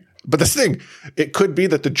 But this thing, it could be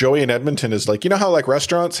that the Joey in Edmonton is like, how like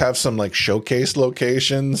restaurants have some like showcase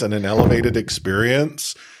locations and an elevated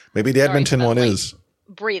experience. Maybe the Edmonton one is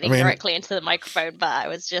breathing directly into the microphone, but I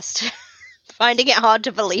was just finding it hard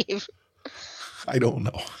to believe. I don't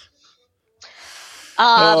know.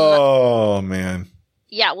 Oh man.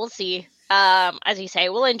 Yeah, we'll see. As you say,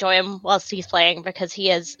 we'll enjoy him whilst he's playing because he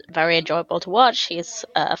is very enjoyable to watch. He's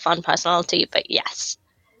a fun personality, but yes,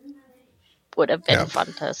 would have been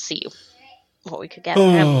fun to see what we could get from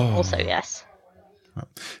him. Also, yes.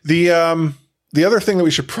 The other thing that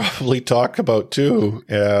we should probably talk about too,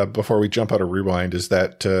 before we jump out of Rewind, is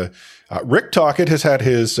that Rick Tocchet has had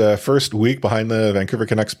his first week behind the Vancouver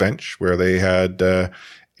Canucks bench, where they had a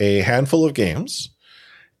handful of games.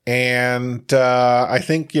 And I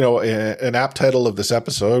think, an apt title of this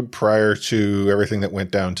episode, prior to everything that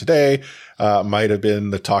went down today, might have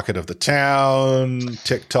been the Tocchet of the town,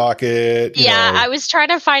 TikTok it. Yeah, I was trying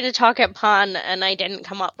to find a Tocchet pun, and I didn't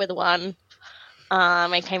come up with one.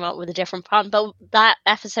 I came up with a different pun, but that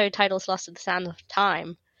episode title's Lost at the Sands of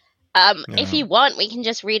Time. If you want, we can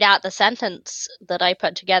just read out the sentence that I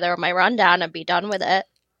put together on my rundown and be done with it.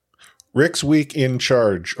 Rick's first week in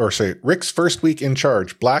charge.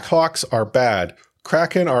 Blackhawks are bad.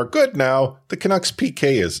 Kraken are good now. The Canucks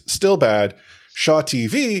PK is still bad. Shaw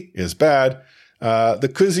TV is bad.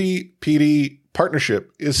 The Kuzi PD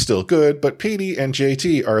partnership is still good, but PD and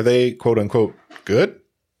JT, are they quote unquote good?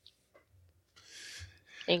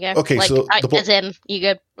 There you go. Okay, so as in, you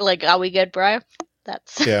good? Like, are we good, bro?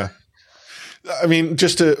 That's yeah. I mean,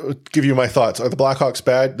 just to give you my thoughts, are the Blackhawks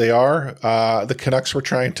bad? They are. The Canucks were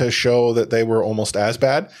trying to show that they were almost as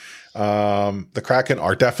bad. The Kraken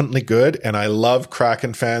are definitely good, and I love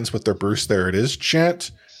Kraken fans with their Bruce There It Is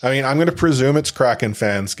chant. I mean, I'm going to presume it's Kraken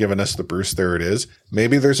fans giving us the Bruce There It Is.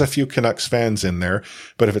 Maybe there's a few Canucks fans in there,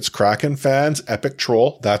 but if it's Kraken fans, epic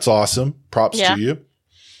troll, that's awesome. Props to you.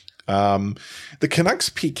 The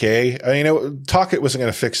Canucks PK, I mean, Tocchet wasn't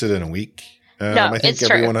going to fix it in a week. I think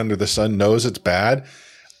everyone under the sun knows it's bad.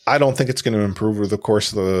 I don't think it's going to improve over the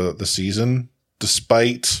course of the season,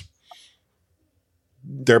 despite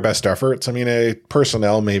their best efforts. I mean,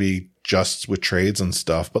 personnel maybe adjusts with trades and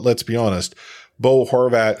stuff, but let's be honest. Bo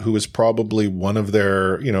Horvat, who is probably one of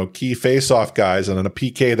their, key face-off guys, and on a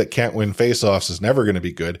PK that can't win face-offs is never going to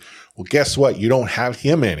be good. Well, guess what? You don't have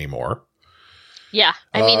him anymore. Yeah.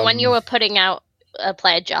 I mean, when you were putting out a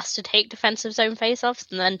player just to take defensive zone face-offs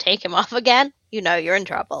and then take him off again, you're in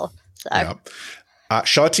trouble. So. Yeah.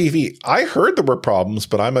 Shaw TV, I heard there were problems,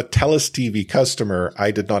 but I'm a TELUS TV customer.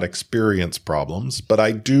 I did not experience problems, but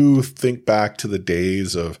I do think back to the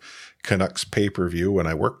days of Canucks pay-per-view when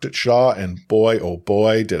I worked at Shaw, and boy, oh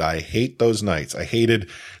boy, did I hate those nights. I hated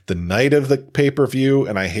the night of the pay-per-view,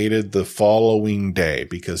 and I hated the following day,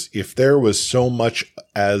 because if there was so much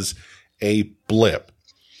as a blip,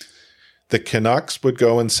 the Canucks would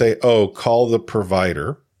go and say, oh, call the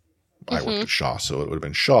provider. I worked at Shaw, so it would have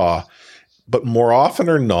been Shaw. But more often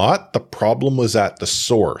or not, the problem was at the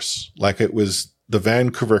source. Like it was the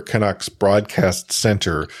Vancouver Canucks Broadcast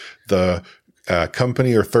Center, the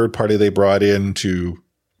company or third party they brought in to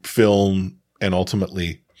film and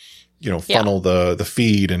ultimately, funnel the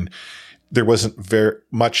feed. And there wasn't very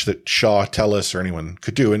much that Shaw, TELUS, or anyone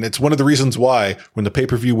could do. And it's one of the reasons why when the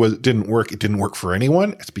pay-per-view didn't work for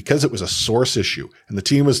anyone. It's because it was a source issue. And the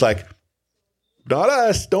team was like, not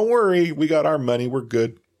us. Don't worry. We got our money. We're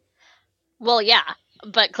good. Well, yeah.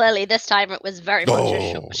 But clearly this time it was very much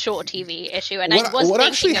a short TV issue. And I was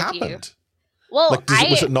thinking of you. Well, like,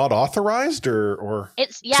 was it not authorized or?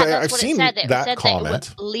 It's that's I've what seen it said. It that said comment.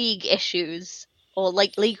 that it was league issues or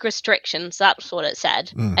like league restrictions. That's what it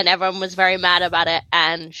said, and everyone was very mad about it.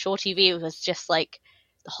 And Shaw TV was just like,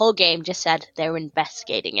 the whole game just said they were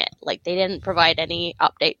investigating it. Like they didn't provide any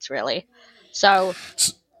updates really. So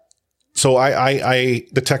I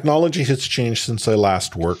the technology has changed since I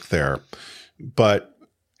last worked there, but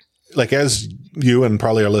like as you and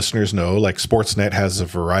probably our listeners know, like Sportsnet has a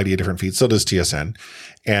variety of different feeds. So does TSN.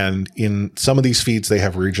 And in some of these feeds, they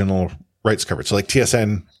have regional rights coverage. So like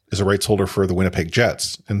TSN is a rights holder for the Winnipeg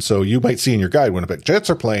Jets. And so you might see in your guide, Winnipeg Jets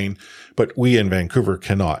are playing, but we in Vancouver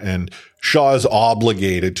cannot. And Shaw is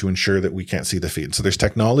obligated to ensure that we can't see the feed. So there's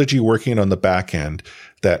technology working on the back end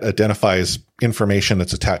that identifies information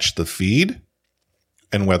that's attached to the feed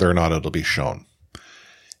and whether or not it'll be shown.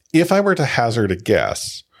 If I were to hazard a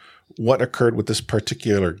guess, what occurred with this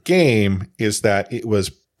particular game is that it was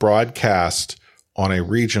broadcast on a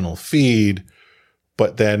regional feed,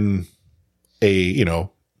 but then a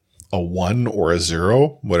 1 or a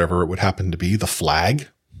 0, whatever it would happen to be, the flag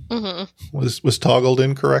was toggled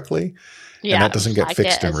incorrectly. Yeah, and that doesn't get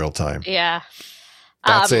fixed in real time. Yeah.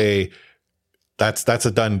 That's a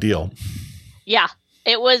done deal. Yeah.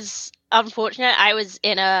 It was unfortunate. I was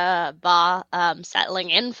in a bar settling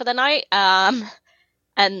in for the night.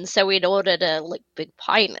 And so we'd ordered a big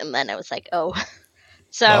pint, and then it was like, oh.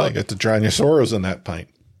 So well, you get to drown your sorrows in that pint.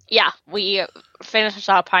 Yeah, we finished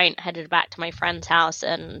our pint, headed back to my friend's house,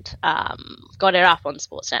 and got it up on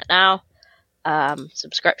Sportsnet Now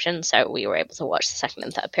subscription, so we were able to watch the second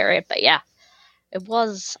and third period. But yeah, it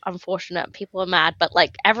was unfortunate. People were mad, but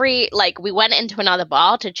we went into another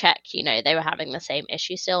bar to check, they were having the same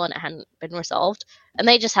issue still, and it hadn't been resolved, and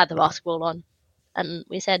they just had the basketball on, and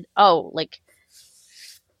we said, oh,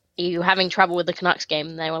 are you having trouble with the Canucks game?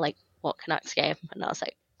 And they were like, what Canucks game? And I was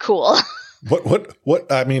like, cool.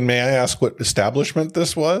 What, I mean, may I ask what establishment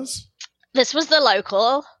this was? This was the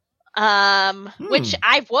local, which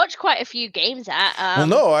I've watched quite a few games at. Well,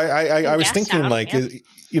 no, I was thinking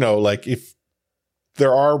if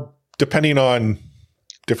there are, depending on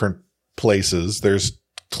different places, there's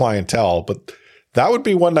clientele, but that would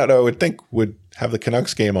be one that I would think would have the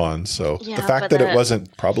Canucks game on. So the fact that it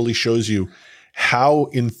wasn't probably shows you how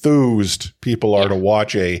enthused people are to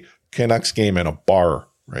watch a Canucks game in a bar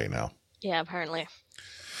right now. Yeah, apparently.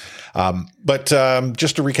 But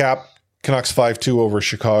just to recap, Canucks 5-2 over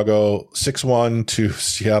Chicago, 6-1 to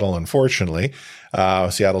Seattle, unfortunately.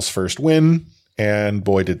 Seattle's first win, and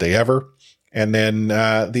boy, did they ever. And then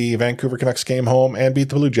the Vancouver Canucks came home and beat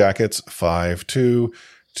the Blue Jackets 5-2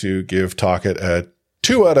 to give Tocchet a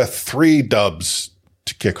 2 out of 3 dubs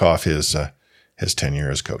to kick off his tenure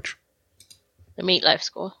as coach. The Meatloaf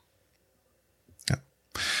score. Yeah.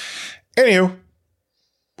 Anywho,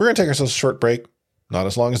 we're going to take ourselves a short break. Not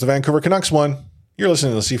as long as the Vancouver Canucks won. You're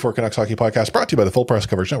listening to the C4 Canucks Hockey Podcast, brought to you by the Full Press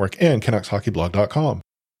Coverage Network and CanucksHockeyBlog.com.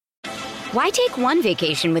 Why take one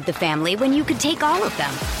vacation with the family when you could take all of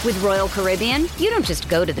them? With Royal Caribbean, you don't just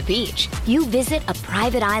go to the beach. You visit a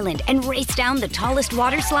private island and race down the tallest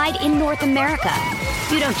water slide in North America.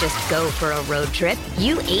 You don't just go for a road trip.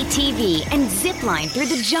 You ATV and zip line through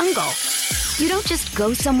the jungle. You don't just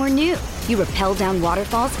go somewhere new. You rappel down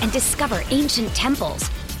waterfalls and discover ancient temples.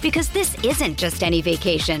 Because this isn't just any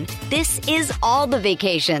vacation. This is all the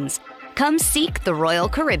vacations. Come seek the Royal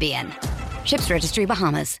Caribbean. Ships Registry,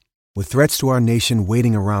 Bahamas. With threats to our nation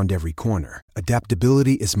waiting around every corner,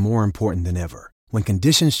 adaptability is more important than ever. When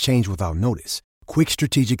conditions change without notice, quick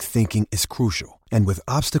strategic thinking is crucial. And with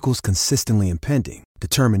obstacles consistently impending,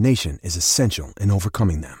 determination is essential in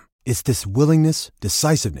overcoming them. It's this willingness,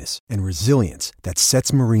 decisiveness, and resilience that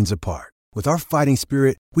sets Marines apart. With our fighting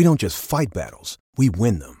spirit, we don't just fight battles, we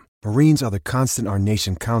win them. Marines are the constant our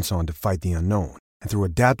nation counts on to fight the unknown. And through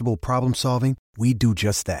adaptable problem solving, we do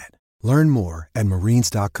just that. Learn more at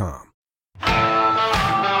Marines.com.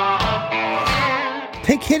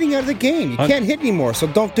 Take hitting out of the game. You can't hit anymore, so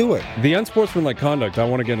don't do it. The unsportsmanlike conduct, I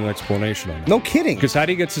want to get an explanation on. No kidding. Because how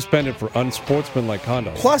do you get suspended for unsportsmanlike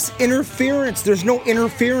conduct? Plus interference. There's no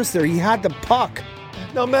interference there. He had the puck.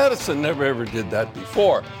 Now, Madison never ever did that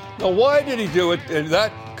before. Now, why did he do it?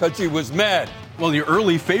 Because he was mad. Well, your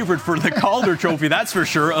early favorite for the Calder Trophy, that's for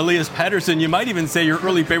sure. Elias Pettersson, you might even say your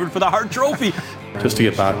early favorite for the Hart Trophy. Just to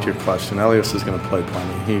get back to your question, Elias is going to play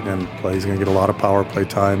plenty. He didn't play. He's going to get a lot of power play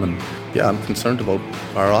time. And, yeah, I'm concerned about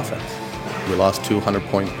our offense. We lost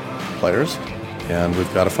 200-point players, and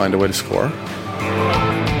we've got to find a way to score.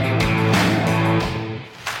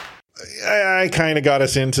 I kind of got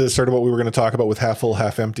us into sort of what we were going to talk about with Half Full,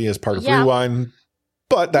 Half Empty as part of Rewind.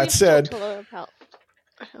 But that said...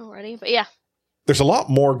 already, but yeah. there's a lot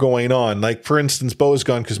more going on. Like, for instance, Bo's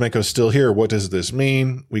gone, Kuzmenko's still here. What does this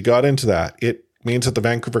mean? We got into that. It means that the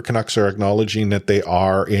Vancouver Canucks are acknowledging that they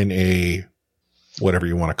are in a, whatever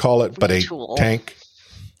you want to call it, but a tank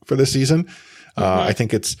for this season. I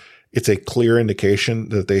think it's a clear indication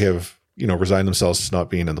that they have, resigned themselves to not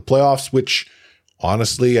being in the playoffs, which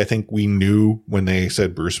honestly, I think we knew when they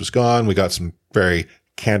said Bruce was gone. We got some very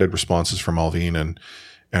candid responses from Allvin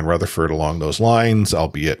and Rutherford along those lines,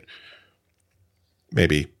 albeit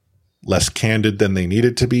maybe less candid than they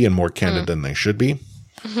needed to be and more candid than they should be.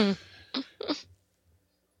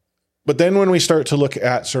 But then when we start to look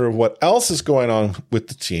at sort of what else is going on with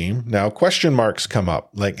the team, now question marks come up.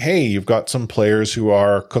 Like, hey, you've got some players who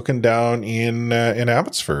are cooking down in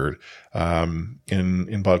Abbotsford,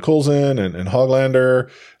 in Bad Colson and Hoglander.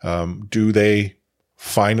 Do they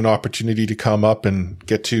find an opportunity to come up and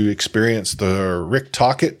get to experience the Rick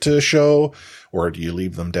Tocchet show, or do you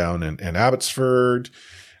leave them down in Abbotsford?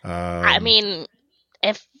 I mean,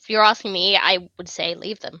 if you're asking me, I would say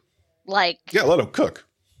leave them. Like, yeah, let them cook.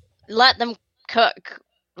 Let them cook.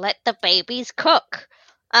 Let the babies cook.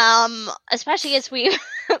 Especially as we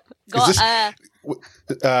got.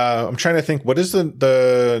 I'm trying to think. What is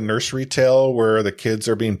the nursery tale where the kids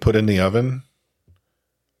are being put in the oven?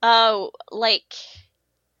 Oh, like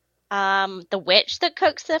the witch that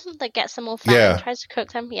cooks them, that gets them all fat and tries to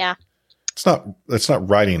cook them. Yeah. It's not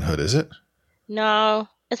Riding Hood, is it? No.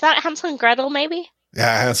 Is that Hansel and Gretel? Maybe.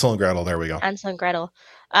 Yeah, Hansel and Gretel. There we go. Hansel and Gretel.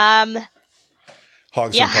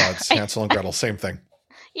 Hogs and Pods, Hansel and Gretel, same thing.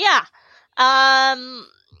 Yeah.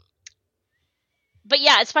 But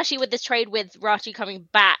yeah, especially with this trade with Raty coming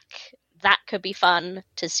back, that could be fun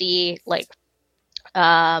to see, like,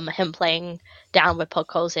 him playing down with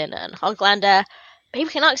Podkolzin and Hoglander. Baby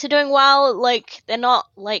Canucks are doing well. Like, they're not,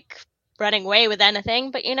 like, running away with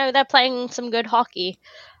anything, but, they're playing some good hockey.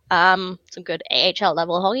 Some good AHL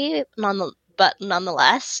level hockey, but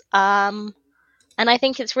nonetheless. And I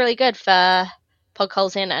think it's really good for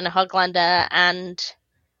Podkolzin and Hoglander, and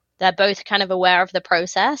they're both kind of aware of the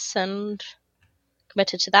process and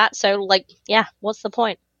committed to that. So, like, yeah, what's the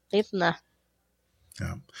point? Leave them there.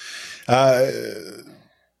 Yeah.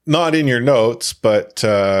 Not in your notes, but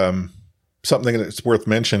something that's worth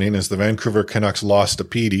mentioning is the Vancouver Canucks lost to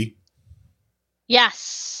Petey.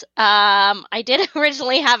 Yes. I did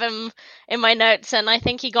originally have him in my notes, and I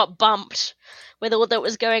think he got bumped with all that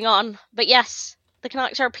was going on. But yes, the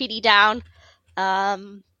Canucks are PD down.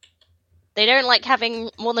 They don't like having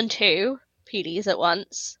more than two PDs at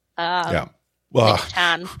once. Yeah. Well,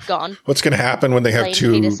 Tan gone. What's going to happen when they have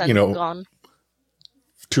two, gone.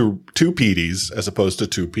 two PDs as opposed to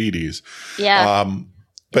two PDs? Yeah.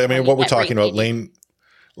 But I mean, what we're talking about,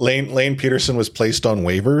 Lane Peterson was placed on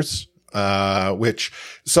waivers, which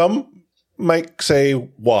some might say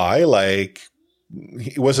why, like,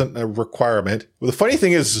 it wasn't a requirement. Well, the funny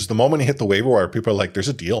thing is the moment he hit the waiver wire, people are like, "There's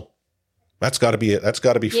a deal. That's got to be it. That's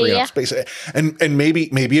got to be free up space." And maybe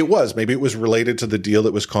it was. Maybe it was related to the deal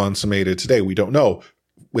that was consummated today. We don't know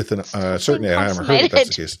with certainty. I haven't heard that that's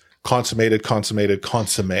the case. Consummated,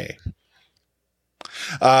 consomme.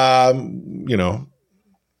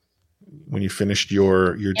 When you finished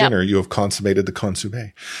your dinner, you have consummated the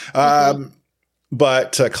consomme.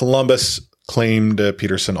 But Columbus claimed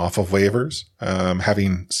Peterson off of waivers.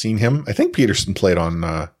 Having seen him, I think Peterson played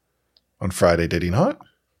on Friday, did he not?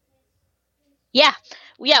 Yeah,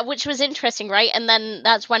 which was interesting, right? And then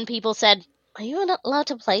that's when people said, "Are you not allowed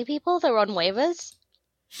to play people that are on waivers?"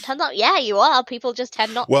 Turns out, yeah, you are. People just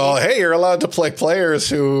tend not to. Well, hey, you're allowed to play players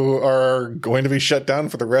who are going to be shut down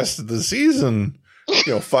for the rest of the season,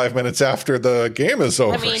 5 minutes after the game is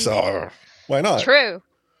over. I mean, so why not? True.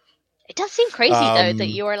 It does seem crazy, though, that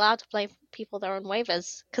you are allowed to play people that are on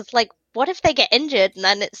waivers. Because, like, what if they get injured and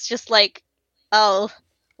then it's just like, oh,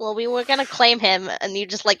 well, we were going to claim him and you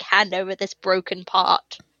just, like, hand over this broken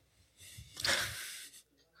part.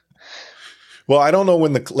 Well, I don't know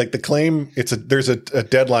when the claim, there's a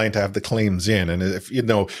deadline to have the claims in. And if,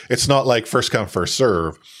 it's not like first come, first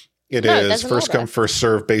serve. It is first come, first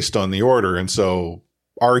serve based on the order. And so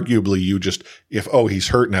arguably you just, if he's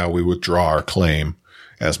hurt now, we withdraw our claim,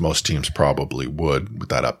 as most teams probably would with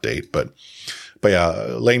that update. But yeah,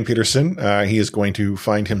 Lane Peterson, he is going to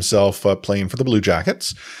find himself playing for the Blue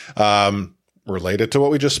Jackets. Related to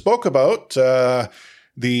what we just spoke about,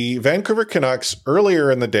 the Vancouver Canucks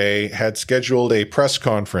earlier in the day had scheduled a press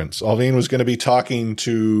conference. Allvin was going to be talking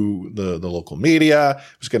to the local media.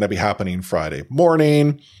 It was going to be happening Friday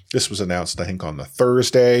morning. This was announced, I think, on the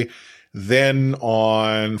Thursday. Then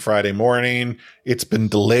on Friday morning, it's been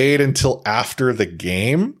delayed until after the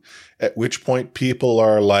game, at which point people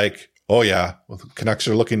are like, Oh, yeah. Well, the Canucks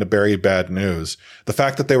are looking to bury bad news. The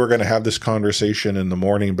fact that they were going to have this conversation in the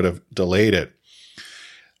morning but have delayed it,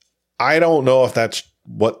 I don't know if that's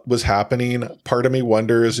what was happening. Part of me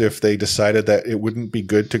wonders if they decided that it wouldn't be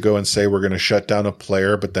good to go and say we're going to shut down a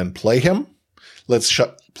player but then play him. Let's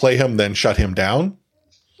play him, then shut him down.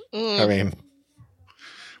 I mean,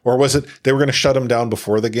 or was it they were going to shut him down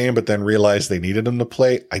before the game but then realized they needed him to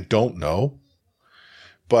play? I don't know.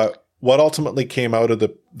 But what ultimately came out of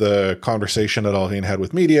the conversation that Allvin had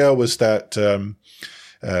with media was that Ilya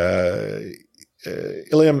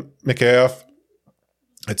Mikheyev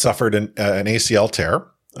had suffered an ACL tear.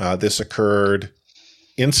 This occurred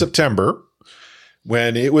in September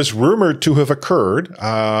when it was rumored to have occurred.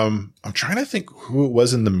 I'm trying to think who it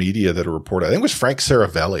was in the media that reported. I think it was Frank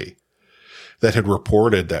Saravelli that had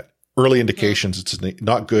reported that early indications it's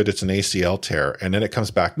not good. It's an ACL tear. And then it comes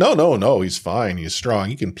back. No. He's fine. He's strong.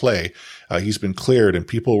 He can play. He's been cleared. And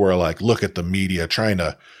people were like, look at the media trying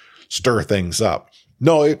to stir things up.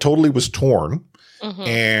 No, it totally was torn. Mm-hmm.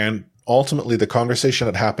 And ultimately the conversation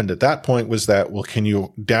that happened at that point was that, well, can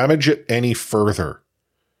you damage it any further?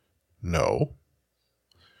 No.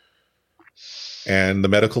 And the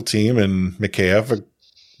medical team and Mikheyev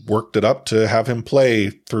worked it up to have him play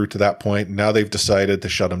through to that point. Now they've decided to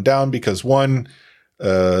shut him down because one,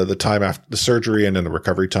 the time after the surgery and then the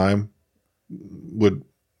recovery time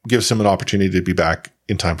gives him an opportunity to be back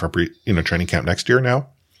in time for training camp next year. Now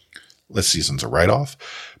this season's a write-off,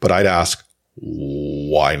 but I'd ask,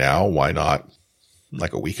 why now? Why not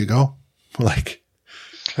like a week ago?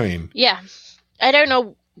 Yeah, I don't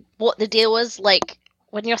know what the deal was. Like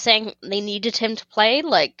when you're saying they needed him to play,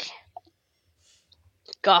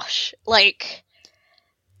 gosh,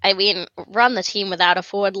 I mean, run the team without a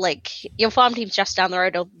forward. Your farm team's just down the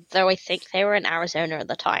road, although I think they were in Arizona at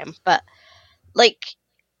the time. But,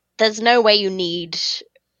 there's no way you need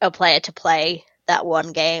a player to play that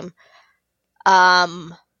one game.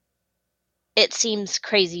 It seems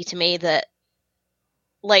crazy to me that,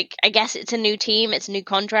 I guess it's a new team, it's a new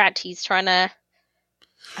contract. He's trying to...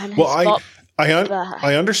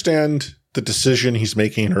 I understand the decision he's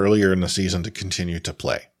making earlier in the season to continue to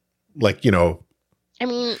play. I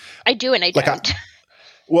mean, I do and I don't.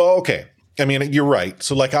 Well, okay. I mean, you're right.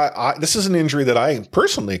 So this is an injury that I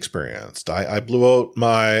personally experienced. I blew out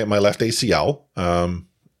my left ACL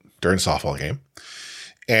during a softball game.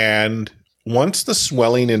 And once the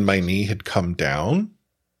swelling in my knee had come down,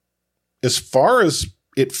 as far as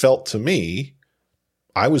it felt to me,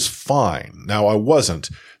 I was fine. Now I wasn't.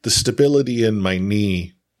 The stability in my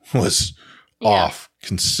knee was off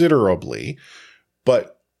considerably,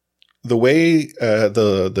 but the way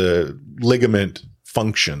the ligament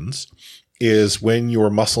functions is when your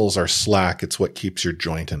muscles are slack, it's what keeps your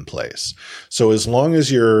joint in place. So as long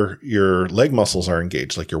as your leg muscles are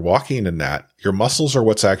engaged, like you're walking in that, your muscles are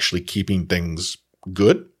what's actually keeping things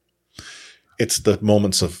good. It's the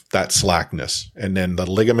moments of that slackness. And then the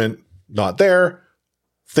ligament not there,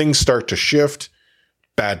 things start to shift,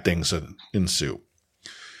 bad things ensue.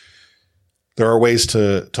 There are ways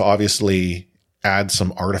to obviously add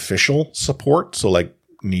some artificial support. So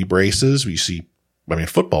knee braces, we see,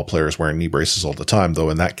 football players wearing knee braces all the time, though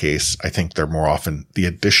in that case, I think they're more often the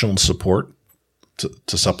additional support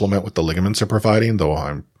to supplement what the ligaments are providing, though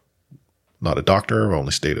I'm not a doctor. I've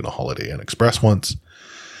only stayed in a Holiday Inn Express once.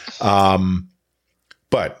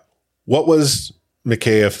 But what was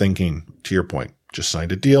Mikheyev thinking, to your point? Just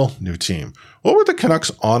signed a deal, new team. What were the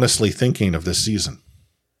Canucks honestly thinking of this season?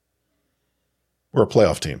 We're a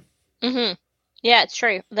playoff team. Mm-hmm. Yeah, it's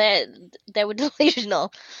true. They were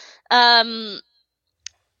delusional.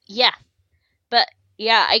 Yeah. But,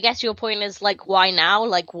 yeah, I guess your point is, why now?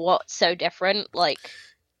 What's so different?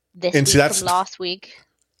 This week from last week?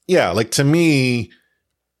 Yeah, to me,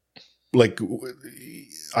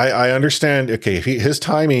 I understand, okay, his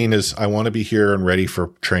timing is, I want to be here and ready for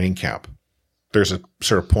training camp. There's a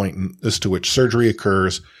sort of point as to which surgery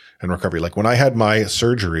occurs and recovery. When I had my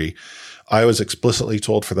surgery, I was explicitly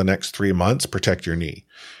told for the next 3 months, protect your knee.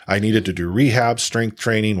 I needed to do rehab, strength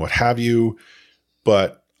training, what have you,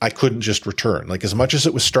 but I couldn't just return. As much as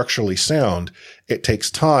it was structurally sound, it takes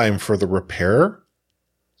time for the repair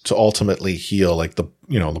to ultimately heal,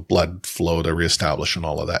 the blood flow to reestablish and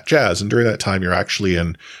all of that jazz. And during that time, you're actually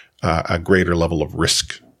in a greater level of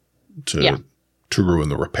risk to ruin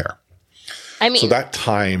the repair. So that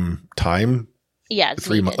time, 3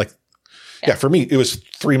 months, for me, it was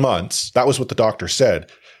 3 months. That was what the doctor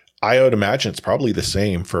said. I would imagine it's probably the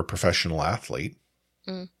same for a professional athlete,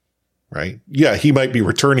 right? Yeah, he might be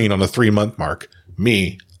returning on the 3 month mark.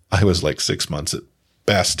 Me, I was 6 months at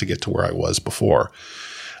best to get to where I was before.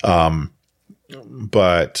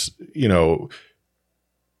 But,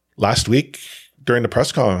 last week during the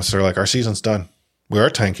press conference, they're like, our season's done. We are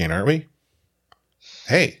tanking, aren't we?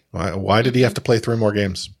 Hey, why did he have to play 3 more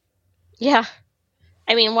games? Yeah.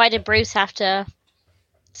 I mean, why did Bruce have to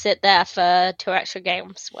sit there for 2 extra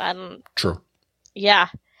games when... True. Yeah.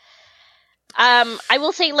 I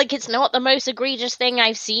will say, it's not the most egregious thing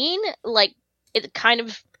I've seen. It kind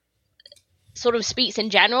of sort of speaks in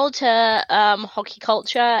general to hockey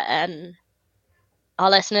culture, and our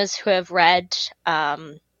listeners who have read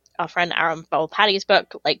our friend Aaron Bolpatty's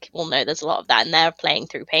book, will know there's a lot of that in there, playing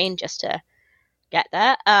through pain just to get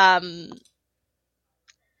there.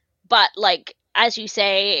 But, as you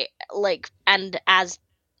say, and as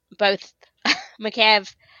both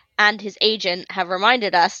Mikheyev and his agent have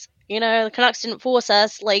reminded us, the Canucks didn't force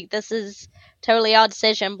us, this is totally our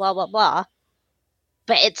decision, blah, blah, blah.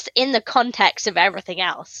 But it's in the context of everything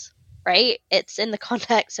else, right? It's in the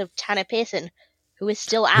context of Tanner Pearson, who is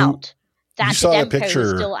still out. That Demko is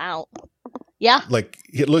still out. Yeah.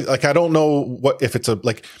 It looked I don't know if it's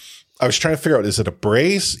I was trying to figure out, is it a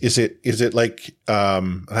brace? Is it I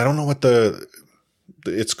don't know what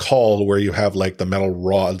it's called, where you have the metal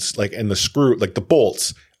rods, and the screw, the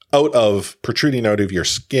bolts protruding out of your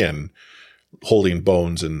skin, holding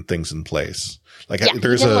bones and things in place.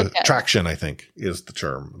 There's a traction, I think is the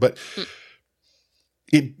term, but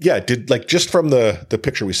it did just from the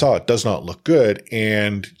picture we saw, it does not look good.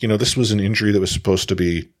 And, this was an injury that was supposed to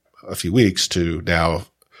be a few weeks to now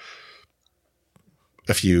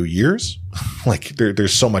a few years.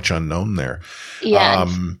 There's so much unknown there. Yeah.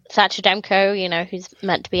 Thatcher Demko, who's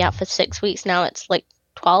meant to be out for 6 weeks now, it's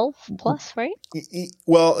 12 plus, right?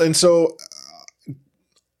 Well, and so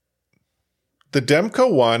the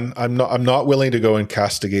Demko one, I'm not willing to go and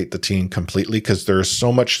castigate the team completely, because there's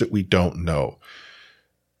so much that we don't know.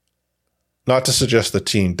 Not to suggest the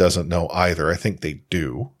team doesn't know either. I think they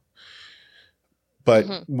do. But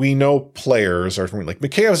we know players are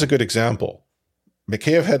Mikheyev is a good example.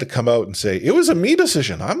 Mikheyev had to come out and say, it was a me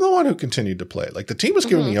decision. I'm the one who continued to play. The team was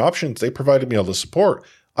giving me options. They provided me all the support.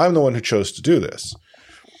 I'm the one who chose to do this.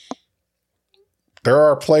 There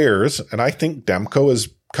are players, and I think Demko is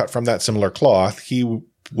cut from that similar cloth. He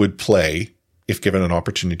would play if given an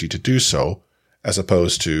opportunity to do so, as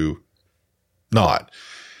opposed to not.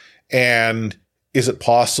 And is it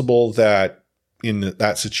possible that in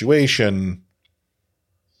that situation,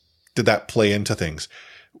 did that play into things?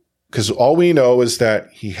 Because all we know is that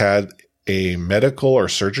he had a medical or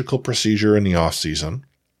surgical procedure in the off season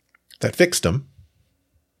that fixed him,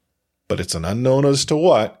 but it's an unknown as to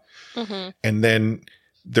what. And then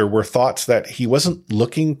there were thoughts that he wasn't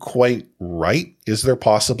looking quite right. Is there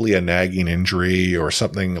possibly a nagging injury or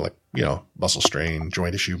something muscle strain,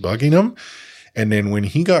 joint issue bugging him? And then when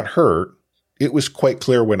he got hurt, it was quite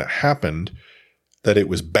clear when it happened that it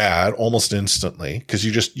was bad almost instantly, because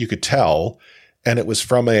you could tell. And it was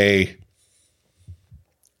from a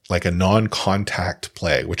non-contact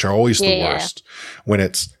play, which are always the worst. When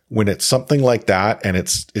it's something like that, and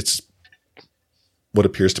it's what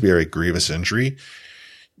appears to be a very grievous injury,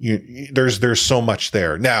 there's so much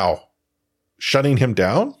there. Now, shutting him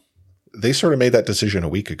down, they sort of made that decision a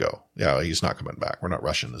week ago. Yeah, he's not coming back. We're not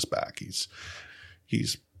rushing this back.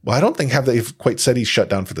 Well, I don't think they've quite said he's shut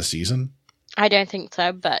down for the season. I don't think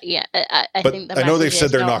so, but yeah, I think I know they've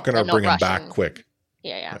said they're not going to bring him back quick.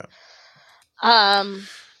 Yeah.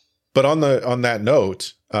 But on that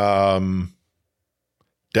note, Demko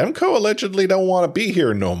allegedly don't want to be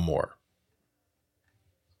here no more.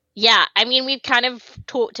 Yeah, I mean, we've kind of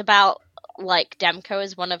talked about Demko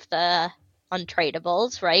as one of the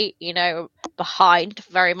untradables, right?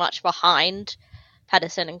 Very much behind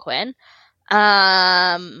Pettersson and Quinn.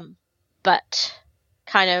 But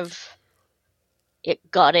kind of it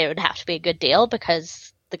would have to be a good deal,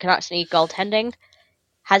 because the Canucks need goaltending.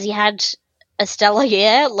 Has he had a stellar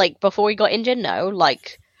year before he got injured? No,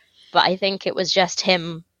 but I think it was just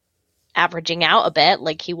him averaging out a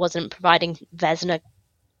bit. He wasn't providing Vezina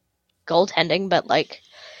goaltending, but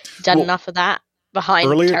done enough of that behind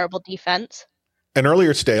terrible defense. And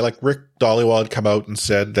earlier today, Rick Dhaliwal had come out and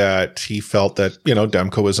said that he felt that,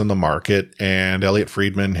 Demko was in the market, and Elliot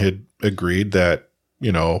Friedman had agreed that,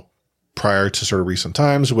 prior to sort of recent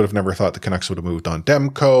times, would have never thought the Canucks would have moved on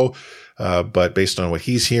Demko. But based on what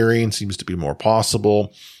he's hearing, seems to be more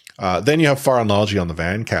possible. Then you have Farhan Lalji on the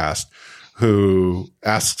Vancast, who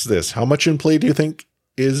asks this: how much in play do you think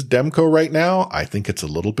is Demko right now? I think it's a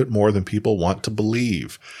little bit more than people want to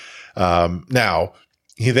believe. Now,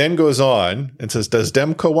 he then goes on and says, does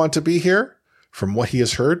Demko want to be here? From what he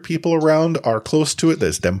has heard, people around are close to it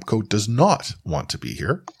that Demko does not want to be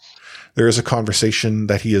here. There is a conversation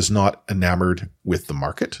that he is not enamored with the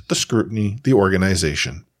market, the scrutiny, the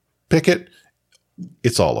organization. Pickett,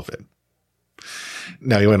 it's all of it.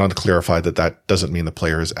 Now, he went on to clarify that that doesn't mean the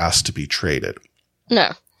player is asked to be traded. No.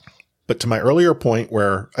 But to my earlier point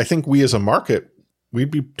where I think we as a market,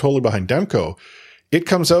 we'd be totally behind Demko, it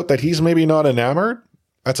comes out that he's maybe not enamored.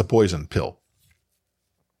 That's a poison pill.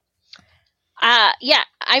 Yeah,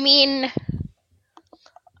 I mean,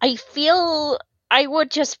 I feel I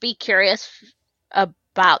would just be curious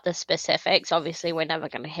about the specifics. Obviously, we're never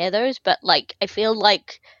going to hear those, but like, I feel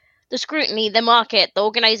like the scrutiny, the market, the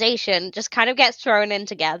organization just kind of gets thrown in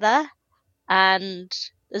together. And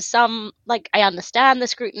there's some, like, I understand the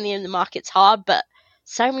scrutiny in the market's hard, but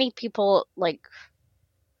so many people like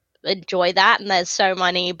enjoy that, and there's so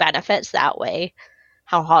many benefits that way,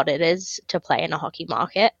 how hard it is to play in a hockey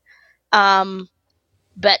market.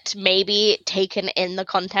 But maybe taken in the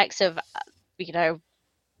context of, you know,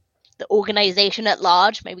 the organization at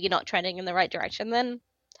large, maybe you're not trending in the right direction, then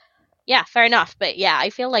yeah, fair enough. But yeah, I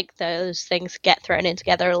feel like those things get thrown in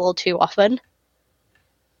together a little too often.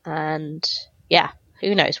 And yeah,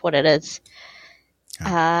 who knows what it is. We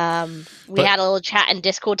had a little chat in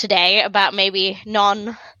Discord today about maybe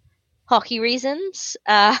non-hockey reasons.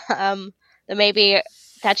 That maybe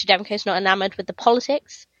Thatcher Demko's not enamored with the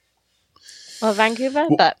politics of Vancouver,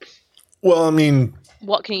 well, I mean,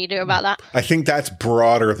 what can you do about that? I think that's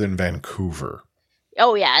broader than Vancouver.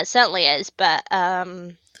 Oh yeah, it certainly is, but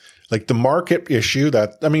like the market issue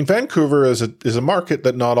that, I mean, Vancouver is a market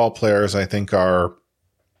that not all players, I think, are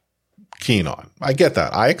keen on. I get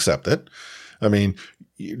that. I accept it. I mean,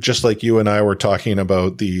 just like you and I were talking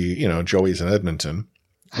about the, you know, Joey's in Edmonton,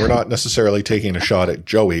 we're not necessarily taking a shot at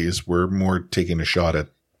Joey's. We're more taking a shot at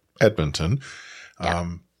Edmonton. Yeah.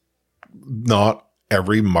 Not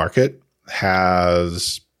every market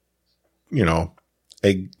has, you know,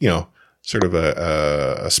 sort of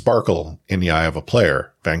a sparkle in the eye of a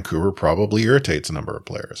player. Vancouver probably irritates a number of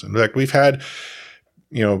players. In fact, we've had,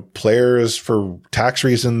 you know, players for tax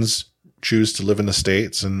reasons choose to live in the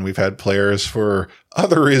States, and we've had players for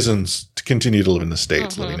other reasons to continue to live in the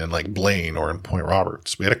States, living in like Blaine or in Point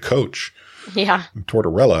Roberts. We had a coach,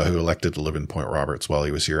 Tortorella, who elected to live in Point Roberts while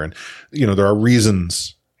he was here. And, you know, there are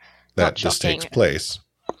reasons that this takes place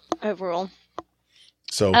overall.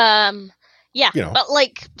 So, yeah, you know, but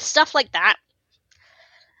like stuff like that,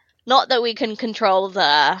 not that we can control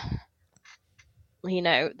the, you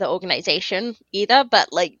know, the organization either,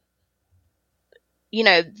 but like, you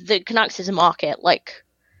know, the Canucks is a market, like,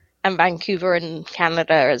 and Vancouver and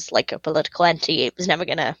Canada is like a political entity. It was never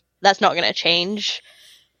that's not gonna change.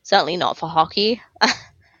 Certainly not for hockey.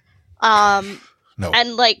 No.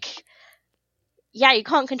 And like, yeah, you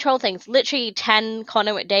can't control things. Literally 10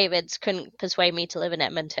 Connor McDavids couldn't persuade me to live in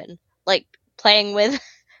Edmonton. Like, playing with a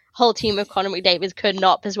whole team of Connor McDavids could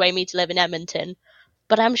not persuade me to live in Edmonton.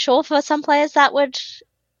 But I'm sure for some players that would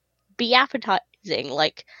be appetizing.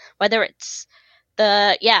 Like, whether it's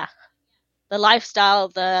the lifestyle,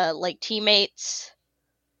 the, like, teammates,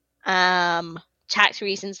 tax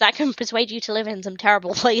reasons, that can persuade you to live in some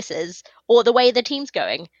terrible places, or the way the team's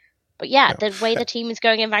going. But yeah, the way the team is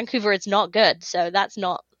going in Vancouver is not good, so that's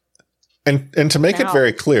not. And to make it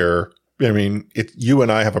very clear, I mean, you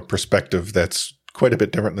and I have a perspective that's quite a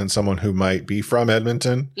bit different than someone who might be from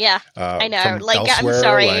Edmonton. Yeah, I know. Like, I'm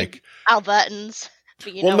sorry, like, Albertans.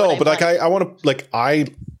 But you know no, but like I want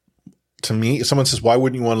to to me, if someone says, "Why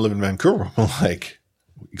wouldn't you want to live in Vancouver?" I'm like,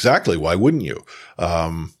 exactly. Why wouldn't you?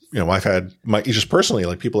 You know, I've had just personally,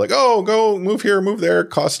 like, people like, oh, go move here, move there.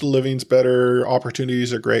 Cost of living's better.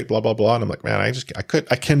 Opportunities are great, blah, blah, blah. And I'm like, man, I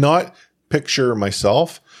cannot picture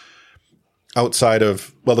myself outside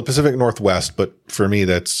of, well, the Pacific Northwest. But for me,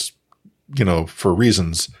 that's, you know, for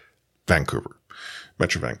reasons, Vancouver,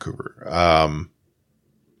 Metro Vancouver.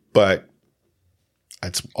 But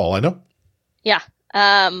that's all I know. Yeah.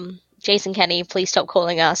 Jason Kenney, please stop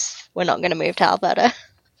calling us. We're not going to move to Alberta.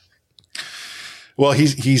 Well,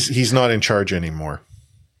 he's not in charge anymore.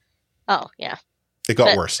 Oh, yeah. It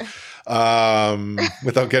got worse.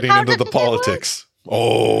 Without getting into the politics.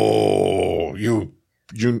 Oh, you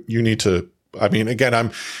need to. I mean,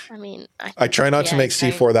 again, I try not to make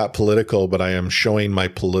C4 that political, but I am showing my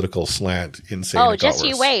political slant in saying. Oh, just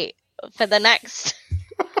you wait for the next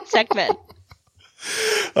segment.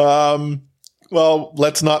 Well,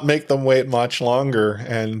 let's not make them wait much longer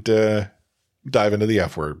and dive into the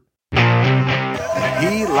F word.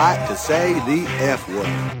 He liked to say the F word.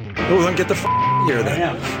 Oh, then get the here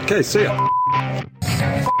then. Okay, see ya.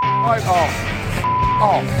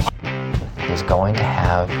 Is going to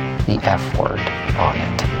have the F word on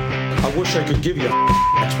it. I wish I could give you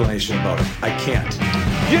an explanation about it. I can't.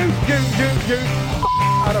 You,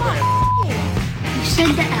 out of here. You said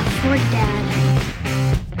the F word, Dad.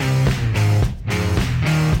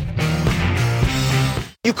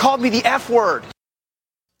 You called me the F word.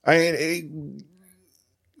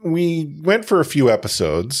 We went for a few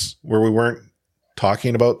episodes where we weren't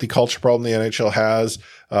talking about the culture problem the NHL has.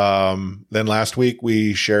 Then last week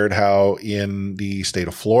we shared how in the state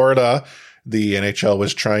of Florida, the NHL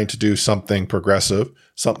was trying to do something progressive,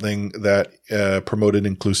 something that promoted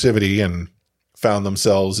inclusivity, and found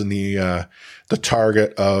themselves in the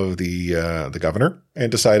target of the governor,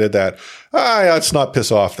 and decided that let's not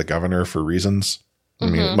piss off the governor for reasons. I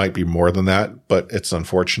mean, it might be more than that, but it's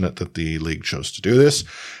unfortunate that the league chose to do this.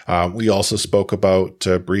 We also spoke about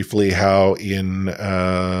briefly how in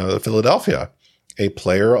Philadelphia, a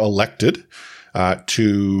player elected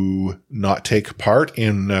to not take part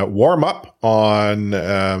in warm up on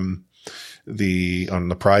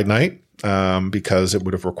the Pride night because it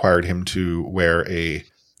would have required him to wear a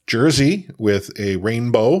jersey with a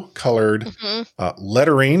rainbow colored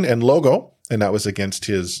lettering and logo, and that was against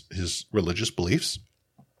his religious beliefs.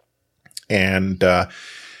 And,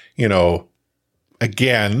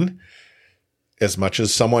 again, as much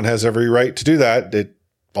as someone has every right to do that, it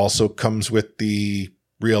also comes with the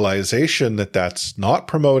realization that that's not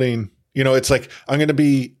promoting, it's like, I'm going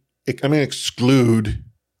to exclude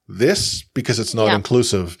this because it's not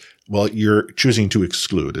inclusive. Well, you're choosing to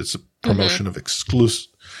exclude. It's a promotion of the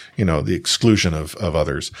exclusion of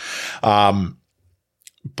others.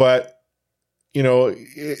 But,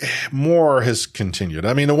 more has continued.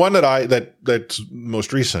 I mean, the one that's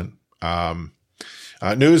most recent,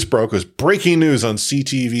 news broke, was breaking news on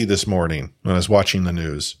CTV this morning when I was watching the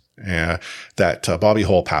news, that Bobby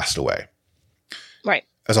Hull passed away. Right.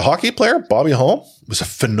 As a hockey player, Bobby Hull was a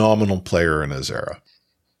phenomenal player in his era.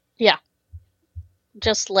 Yeah.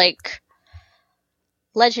 Just like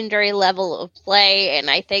legendary level of play. And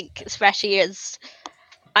I think especially as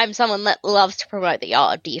I'm someone that loves to promote the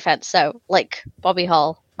art of defense. So like Bobby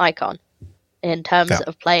Hull, icon in terms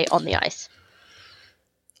of play on the ice.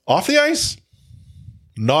 Off the ice,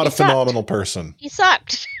 not a phenomenal person. He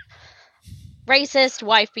sucked. Racist,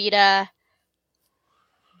 wife beater,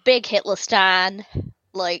 big Hitler stan.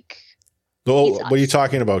 Like, what are you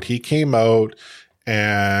talking about? He came out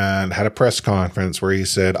and had a press conference where he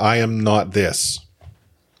said, "I am not this."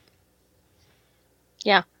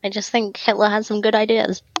 Yeah, I just think Hitler had some good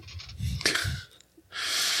ideas.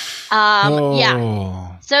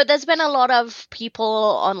 Yeah. So there's been a lot of people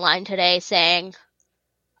online today saying,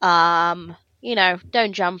 don't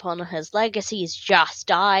jump on his legacy. He's just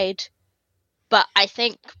died. But I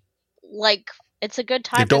think, it's a good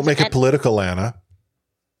time. Don't make it political, Anna.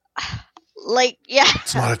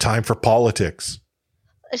 It's not a time for politics.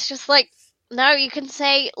 It's just no, you can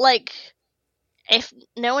say, if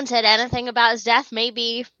no one said anything about his death,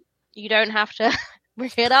 maybe you don't have to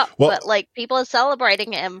bring it up. Well, but people are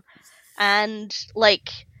celebrating him, and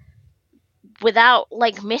without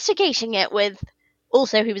mitigating it with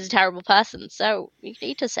also he was a terrible person. So you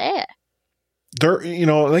need to say it.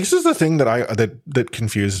 This is the thing that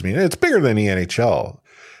confuses me. It's bigger than the NHL.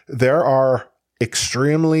 There are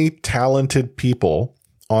extremely talented people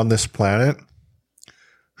on this planet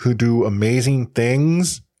who do amazing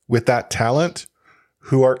things with that talent,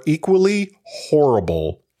 who are equally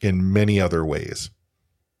horrible in many other ways.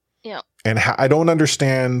 Yeah. And I don't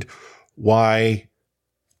understand why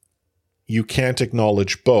you can't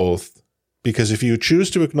acknowledge both, because if you choose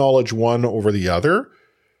to acknowledge one over the other,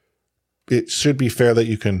 it should be fair that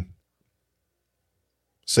you can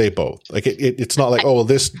say both. It's not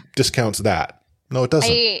this discounts that. No, it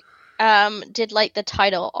doesn't. I did like the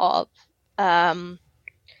title of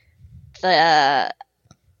the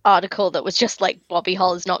article that was just Bobby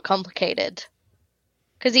Hull is not complicated,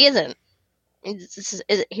 because he isn't.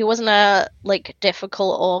 He wasn't a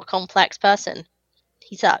difficult or complex person.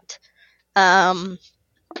 He sucked. So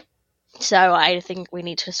I think we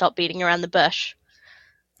need to stop beating around the bush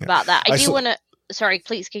about that. I do want to. Sorry,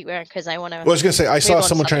 please keep going, because I want to. I was going to say, I saw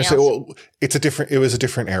someone trying to say, "Well, it was a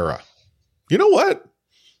different era." You know what?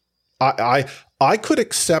 I could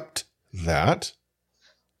accept that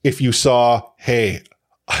if you saw, hey,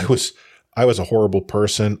 I was a horrible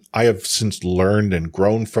person. I have since learned and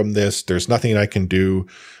grown from this. There's nothing I can do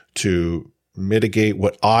to mitigate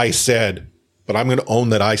what I said, but I'm going to own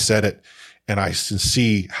that I said it, and I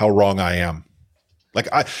see how wrong I am.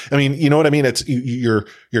 I mean, you know what I mean? It's you're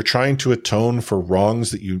trying to atone for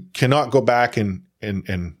wrongs that you cannot go back and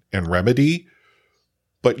remedy,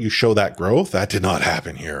 but you show that growth. That did not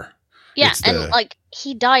happen here. Yeah,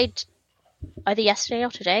 he died either yesterday or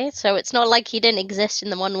today, so it's not like he didn't exist in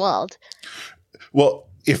the one world. Well,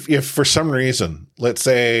 if for some reason, let's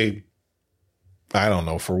say, I don't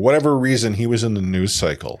know, for whatever reason he was in the news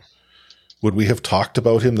cycle, would we have talked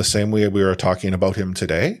about him the same way we are talking about him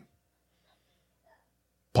today?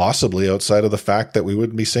 Possibly, outside of the fact that we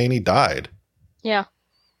wouldn't be saying he died. Yeah.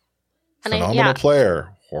 And phenomenal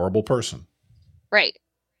player, horrible person. Right.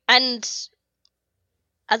 And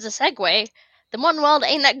as a segue, the one world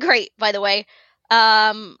ain't that great, by the way.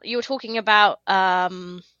 You were talking about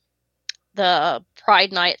the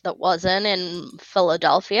Pride Night that wasn't in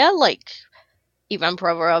Philadelphia. Like, Ivan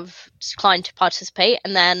Provorov declined to participate,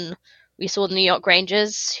 and then we saw the New York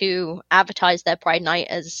Rangers, who advertised their Pride Night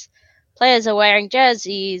as players are wearing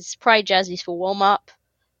jerseys, Pride jerseys for warm-up.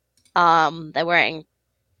 They're wearing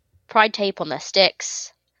Pride tape on their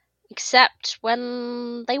sticks, except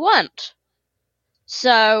when they weren't.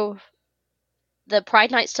 So the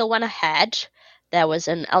Pride Night still went ahead. There was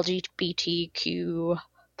an LGBTQ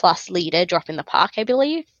plus leader dropping the park, I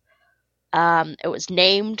believe. It was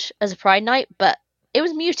named as a Pride Night, but it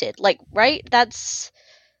was muted. Like, right?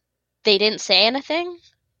 They didn't say anything,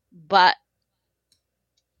 but,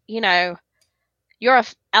 you know, you're a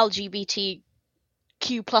LGBTQ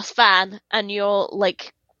plus fan, and you're,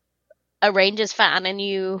 like, a Rangers fan, and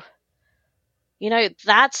you know,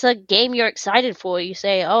 that's a game you're excited for. You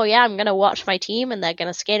say, oh yeah, I'm going to watch my team, and they're going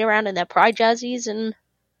to skate around in their Pride jerseys, and,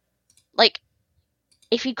 like,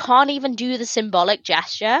 if you can't even do the symbolic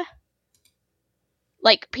gesture,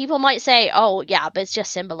 like, people might say, oh yeah, but it's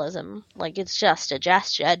just symbolism. Like, it's just a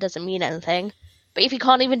gesture, it doesn't mean anything. But if you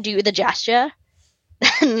can't even do the gesture,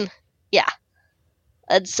 then, yeah,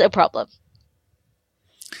 it's a problem.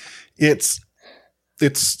 It's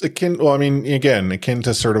akin, well, I mean, again, akin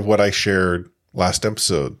to sort of what I shared last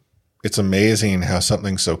episode. It's amazing how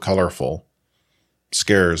something so colorful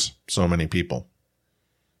scares so many people.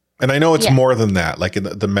 And I know it's more than that. Like,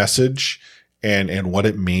 the message and what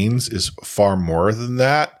it means is far more than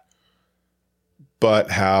that.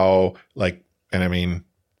 But how, like, and I mean,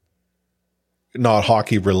 not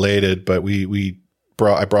hockey related, but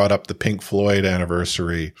I brought up the Pink Floyd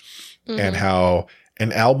anniversary and how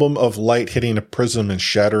an album of light hitting a prism and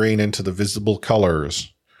shattering into the visible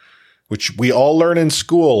colors, which we all learn in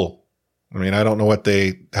school. I mean, I don't know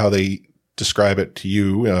how they describe it to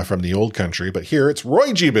you from the old country, but here it's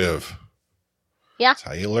Roy G. Biv. Yeah. That's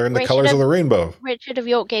how you learn the colors of the rainbow. Richard of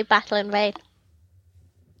York gave battle in vain.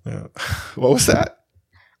 Yeah. What was that?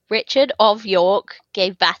 Richard of York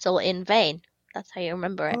gave battle in vain. That's how you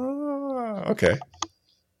remember it. Okay.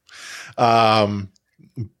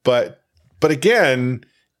 But again,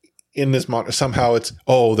 in this somehow it's,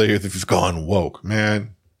 they've gone woke,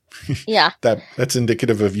 man. Yeah. That's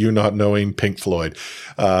indicative of you not knowing Pink Floyd.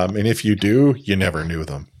 And if you do, you never knew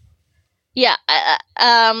them. Yeah.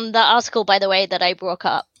 The article, by the way, that I brought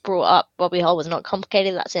up, Bobby Hall was not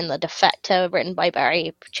complicated. That's in the Defector, written by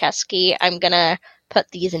Barry Chesky. I'm going to put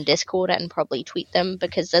these in Discord and probably tweet them,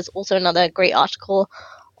 because there's also another great article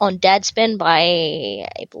on Deadspin by,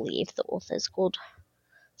 I believe the author's called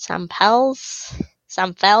Sam Fells,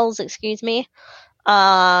 excuse me,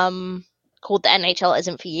 called The NHL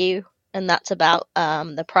Isn't For You, and that's about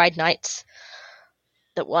the Pride Nights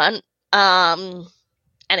that weren't, and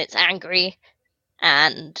it's angry,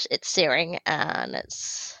 and it's searing, and I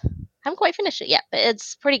haven't quite finished it yet, but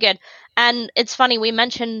it's pretty good. And it's funny, we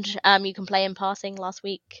mentioned You Can Play in passing last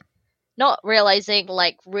week, not realizing,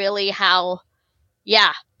 like, really how,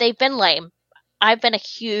 yeah, they've been lame. I've been a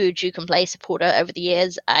huge You Can Play supporter over the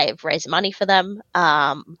years. I've raised money for them.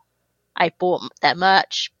 I bought their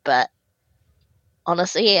merch, but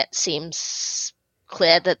honestly, it seems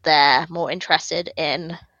clear that they're more interested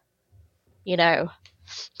in, you know,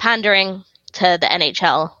 pandering to the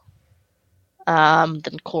NHL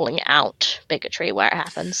than calling out bigotry where it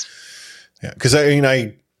happens. Yeah, because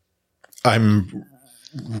I'm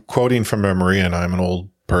quoting from memory, and I'm an old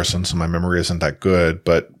person, so my memory isn't that good,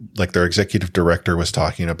 but like their executive director was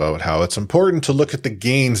talking about how it's important to look at the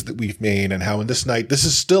gains that we've made and how in this night, this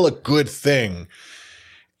is still a good thing.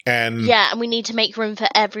 And yeah, and we need to make room for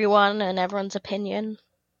everyone and everyone's opinion.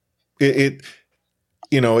 That's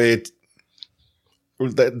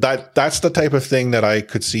the type of thing that I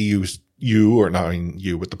could see you, or not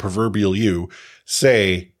you, with the proverbial you,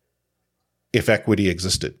 say if equity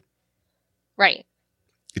existed. Right.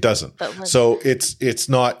 It doesn't. So it's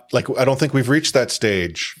not like, I don't think we've reached that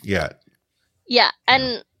stage yet. Yeah.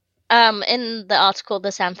 And in the article,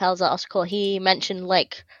 the Sam Fells article, he mentioned,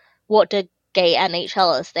 like, what do gay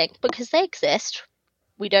NHLers think? Because they exist.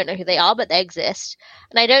 We don't know who they are, but they exist.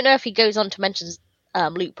 And I don't know if he goes on to mention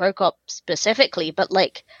Luke Prokop specifically, but,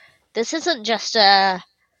 like, this isn't just a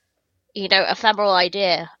ephemeral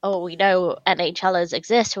idea. Oh, we know NHLers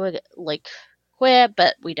exist who are like queer,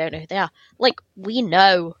 but we don't know who they are. Like, we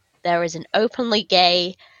know there is an openly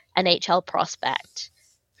gay NHL prospect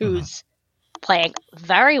who's playing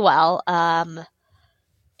very well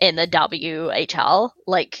in the WHL.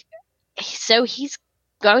 Like, so he's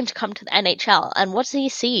going to come to the NHL, and what does he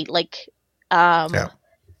see? Like, the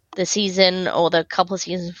season or the couple of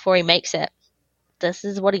seasons before he makes it, this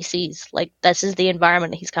is what he sees. Like, this is the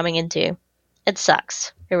environment he's coming into. It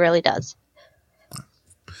sucks. It really does.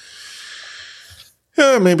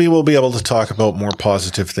 Yeah, maybe we'll be able to talk about more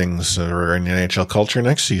positive things that are in the NHL culture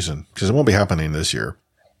next season, because it won't be happening this year.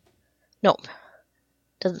 Nope.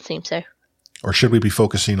 Doesn't seem so. Or should we be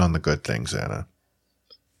focusing on the good things, Anna?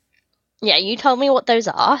 Yeah, you tell me what those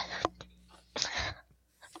are.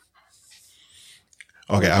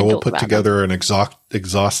 Okay, I will put together an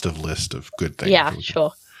exhaustive list of good things. Yeah,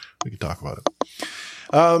 sure. We can talk about it.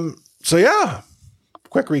 So yeah,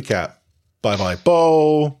 quick recap. Bye-bye,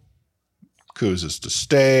 Bo. Kuz is to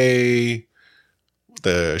stay.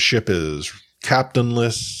 The ship is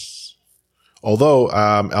captainless. Although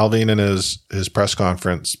Alvin in his press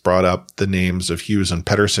conference brought up the names of Hughes and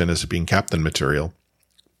Pettersson as being captain material.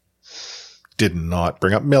 Did not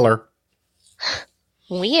bring up Miller.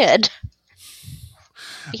 Weird.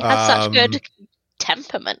 He has such good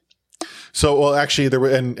temperament. So, well, actually, there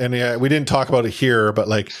were, and we didn't talk about it here, but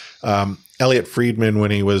like Elliot Friedman,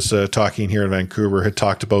 when he was talking here in Vancouver, had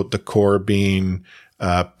talked about the core being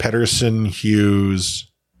Pettersson, Hughes.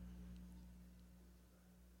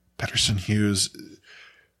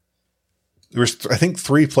 There was, I think,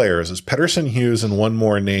 3 players. It's Pettersson, Hughes, and one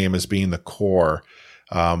more name as being the core.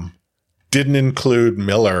 Didn't include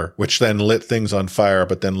Miller, which then lit things on fire.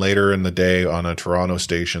 But then later in the day on a Toronto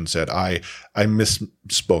station said, I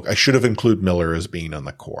misspoke. I should have included Miller as being on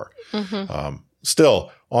the core. Mm-hmm.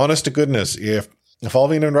 Still, honest to goodness, if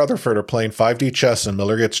Alvin and Rutherford are playing 5D chess and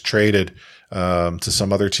Miller gets traded to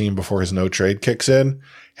some other team before his no trade kicks in,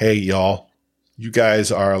 hey, y'all, you guys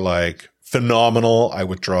are like phenomenal. I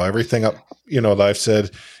withdraw everything up, that I've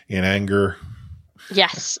said in anger.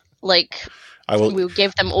 Yes. Like, we'll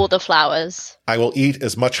give them all the flowers. I will eat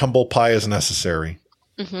as much humble pie as necessary.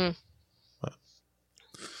 Mm-hmm.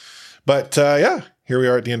 But yeah, here we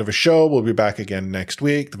are at the end of a show. We'll be back again next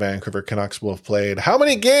week. The Vancouver Canucks will have played how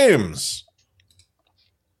many games?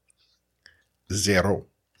 0.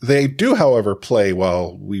 They do, however, play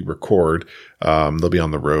while we record. They'll be on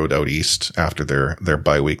the road out east after their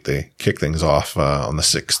bye week. They kick things off on the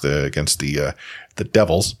 6th against the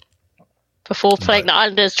Devils. Before playing the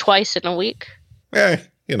Islanders twice in a week. Yeah,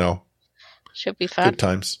 should be fun. Good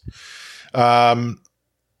times. The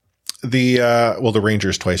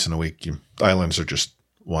Rangers twice in a week. The Islanders are just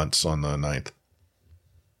once on the 9th.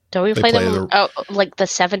 Don't we play them like the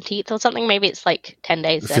 17th or something? Maybe it's like 10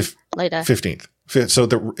 days later. 15th.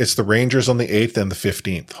 So it's the Rangers on the 8th and the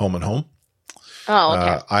 15th, home and home. Oh,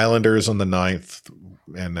 okay. Islanders on the 9th,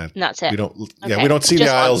 and that's it. We don't see the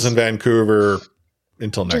Isles in Vancouver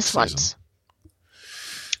until next season.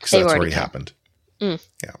 Because that's already happened. Mm.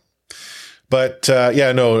 Yeah. But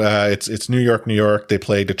it's New York. They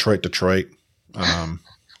play Detroit.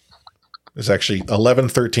 It's actually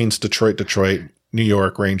 11-13's Detroit. New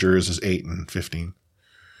York Rangers is 8 and 15.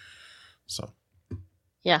 So.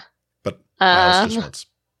 Yeah. But Isles just once.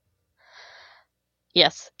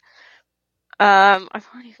 Yes. I've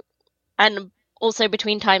already, and also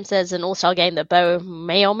between times there's an All-Star game that Bo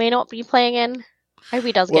may or may not be playing in. I hope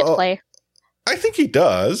he does get to play. I think he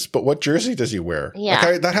does, but what jersey does he wear?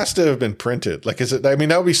 Yeah. That has to have been printed. Like, is it? I mean,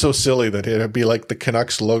 that would be so silly that it'd be like the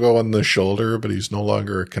Canucks logo on the shoulder, but he's no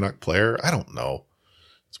longer a Canuck player. I don't know.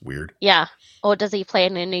 It's weird. Yeah. Or does he play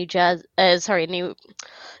in a New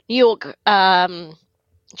York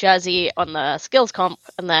jersey on the skills comp,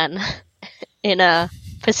 and then in a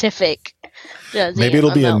Pacific jersey? Maybe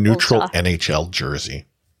it'll be a neutral NHL jersey.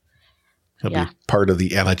 He'll be part of the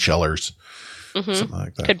NHLers. Mm-hmm. Something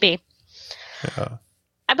like that. Could be. Yeah.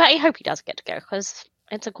 I hope he does get to go because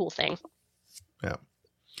it's a cool thing. Yeah.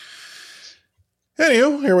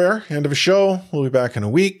 Anywho, here we are. End of a show. We'll be back in a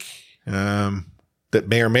week. That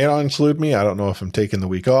may or may not include me. I don't know if I'm taking the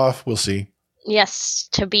week off. We'll see. Yes,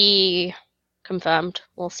 to be confirmed.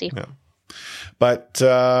 We'll see. Yeah. But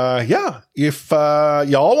if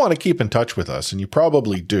y'all want to keep in touch with us, and you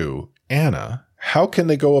probably do, Anna, how can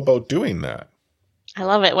they go about doing that? I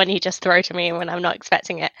love it when you just throw to me when I'm not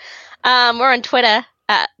expecting it. We're on Twitter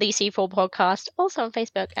at the C4 Podcast, also on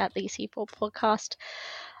Facebook at the C4 Podcast.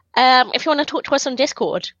 If you want to talk to us on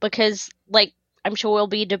Discord, because I'm sure we'll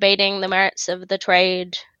be debating the merits of the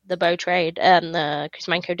trade the Bo trade and the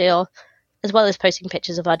Kuzmenko deal, as well as posting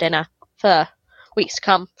pictures of our dinner for weeks to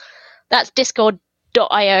come. That's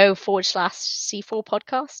discord.io/C4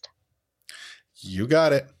 podcast. You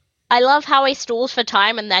got it. I love how I stalled for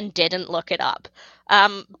time and then didn't look it up.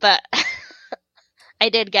 But I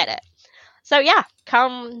did get it. So yeah,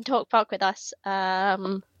 come talk puck with us.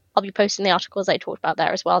 I'll be posting the articles I talked about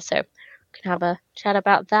there as well, so we can have a chat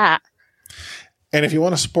about that. And if you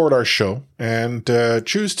want to support our show and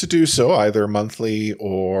choose to do so either monthly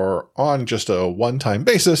or on just a one-time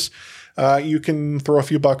basis, you can throw a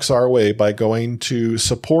few bucks our way by going to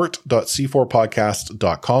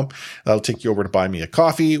support.c4podcast.com. That'll take you over to Buy Me a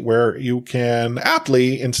Coffee, where you can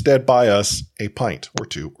aptly instead buy us a pint or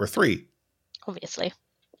two or three. Obviously.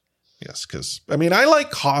 Yes, because, I mean, I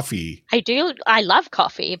like coffee. I do. I love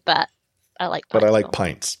coffee, but I like pints. But I like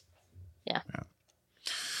pints. Yeah.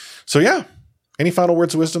 So, yeah. Any final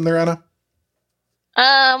words of wisdom there, Anna?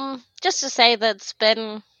 Just to say that it's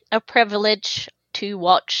been a privilege to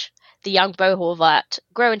watch the young Bo Horvat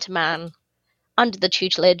grow into man under the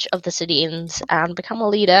tutelage of the Sedins and become a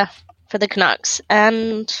leader for the Canucks.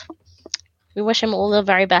 And we wish him all the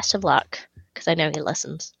very best of luck, because I know he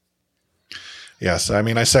listens. Yes, I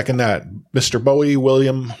mean, I second that. Mr. Bowie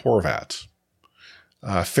William Horvat.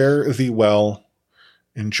 Fare thee well.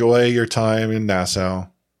 Enjoy your time in Nassau.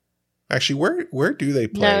 Actually, where do they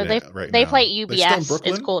play they now? play at UBS.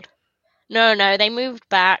 It's called. No, they moved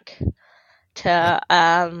back to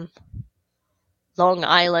Long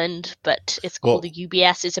Island, but it's called the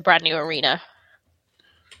UBS. It's a brand new arena.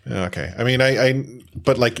 Okay, I mean,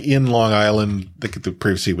 but like in Long Island, the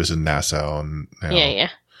previously was in Nassau, and yeah,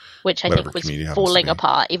 which I think was falling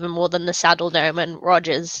apart even more than the Saddle Dome and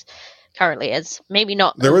Rogers currently is. Maybe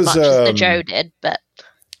not as much as the Joe did, but.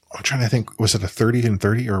 I'm trying to think, was it a 30 and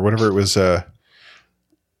 30 or whatever it was? There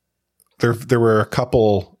were a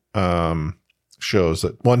couple shows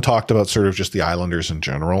that one talked about sort of just the Islanders in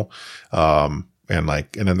general. And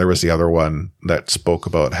then there was the other one that spoke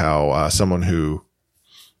about how someone who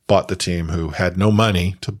bought the team, who had no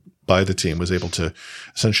money to buy the team, was able to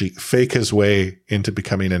essentially fake his way into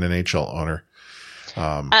becoming an NHL owner.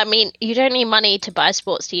 I mean, you don't need money to buy a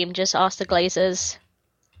sports team. Just ask the Glazers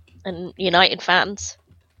and United fans.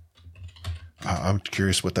 I'm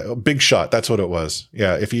curious what that Big Shot. That's what it was.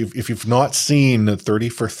 Yeah. If you've not seen 30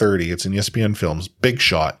 for 30, it's in ESPN Films. Big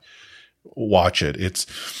Shot. Watch it. It's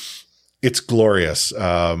glorious.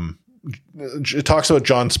 It talks about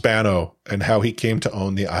John Spano and how he came to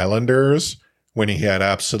own the Islanders when he had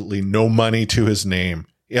absolutely no money to his name.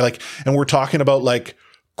 Yeah. And we're talking about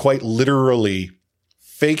quite literally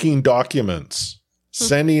faking documents,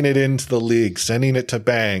 sending it into the league, sending it to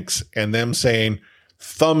banks, and them saying,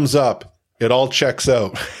 thumbs up. It all checks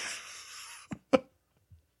out.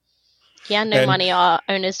 Yeah, no money. Our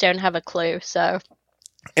owners don't have a clue. So,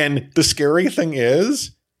 and the scary thing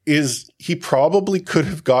is he probably could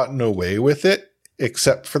have gotten away with it,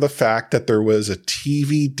 except for the fact that there was a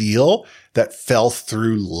TV deal that fell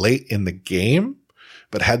through late in the game.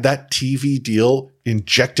 But had that TV deal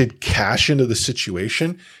injected cash into the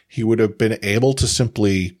situation, he would have been able to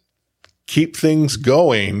simply keep things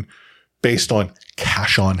going based on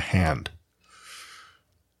cash on hand.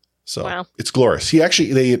 So It's glorious. He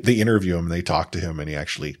actually, they interview him, they talk to him, and he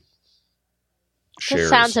actually shares. This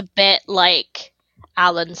sounds a bit like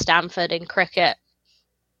Alan Stanford in cricket.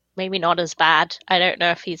 Maybe not as bad. I don't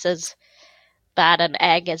know if he's as bad an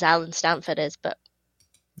egg as Alan Stanford is, but.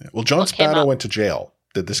 Yeah. Well, John Spano went to jail.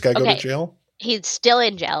 Did this guy go to jail? He's still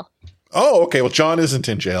in jail. Oh, okay. Well, John isn't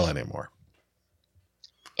in jail anymore.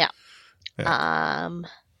 Yeah.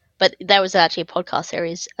 But there was actually a podcast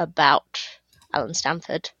series about Alan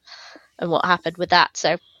Stanford and what happened with that.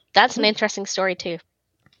 So that's an interesting story too.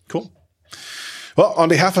 Cool. Well, on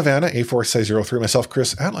behalf of Anna, A4-Size03, myself,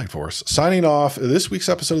 Chris, at Lightforce, signing off this week's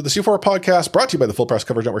episode of the C4 Podcast, brought to you by the Full Press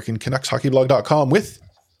Coverage Network and CanucksHockeyBlog.com with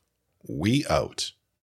We Out.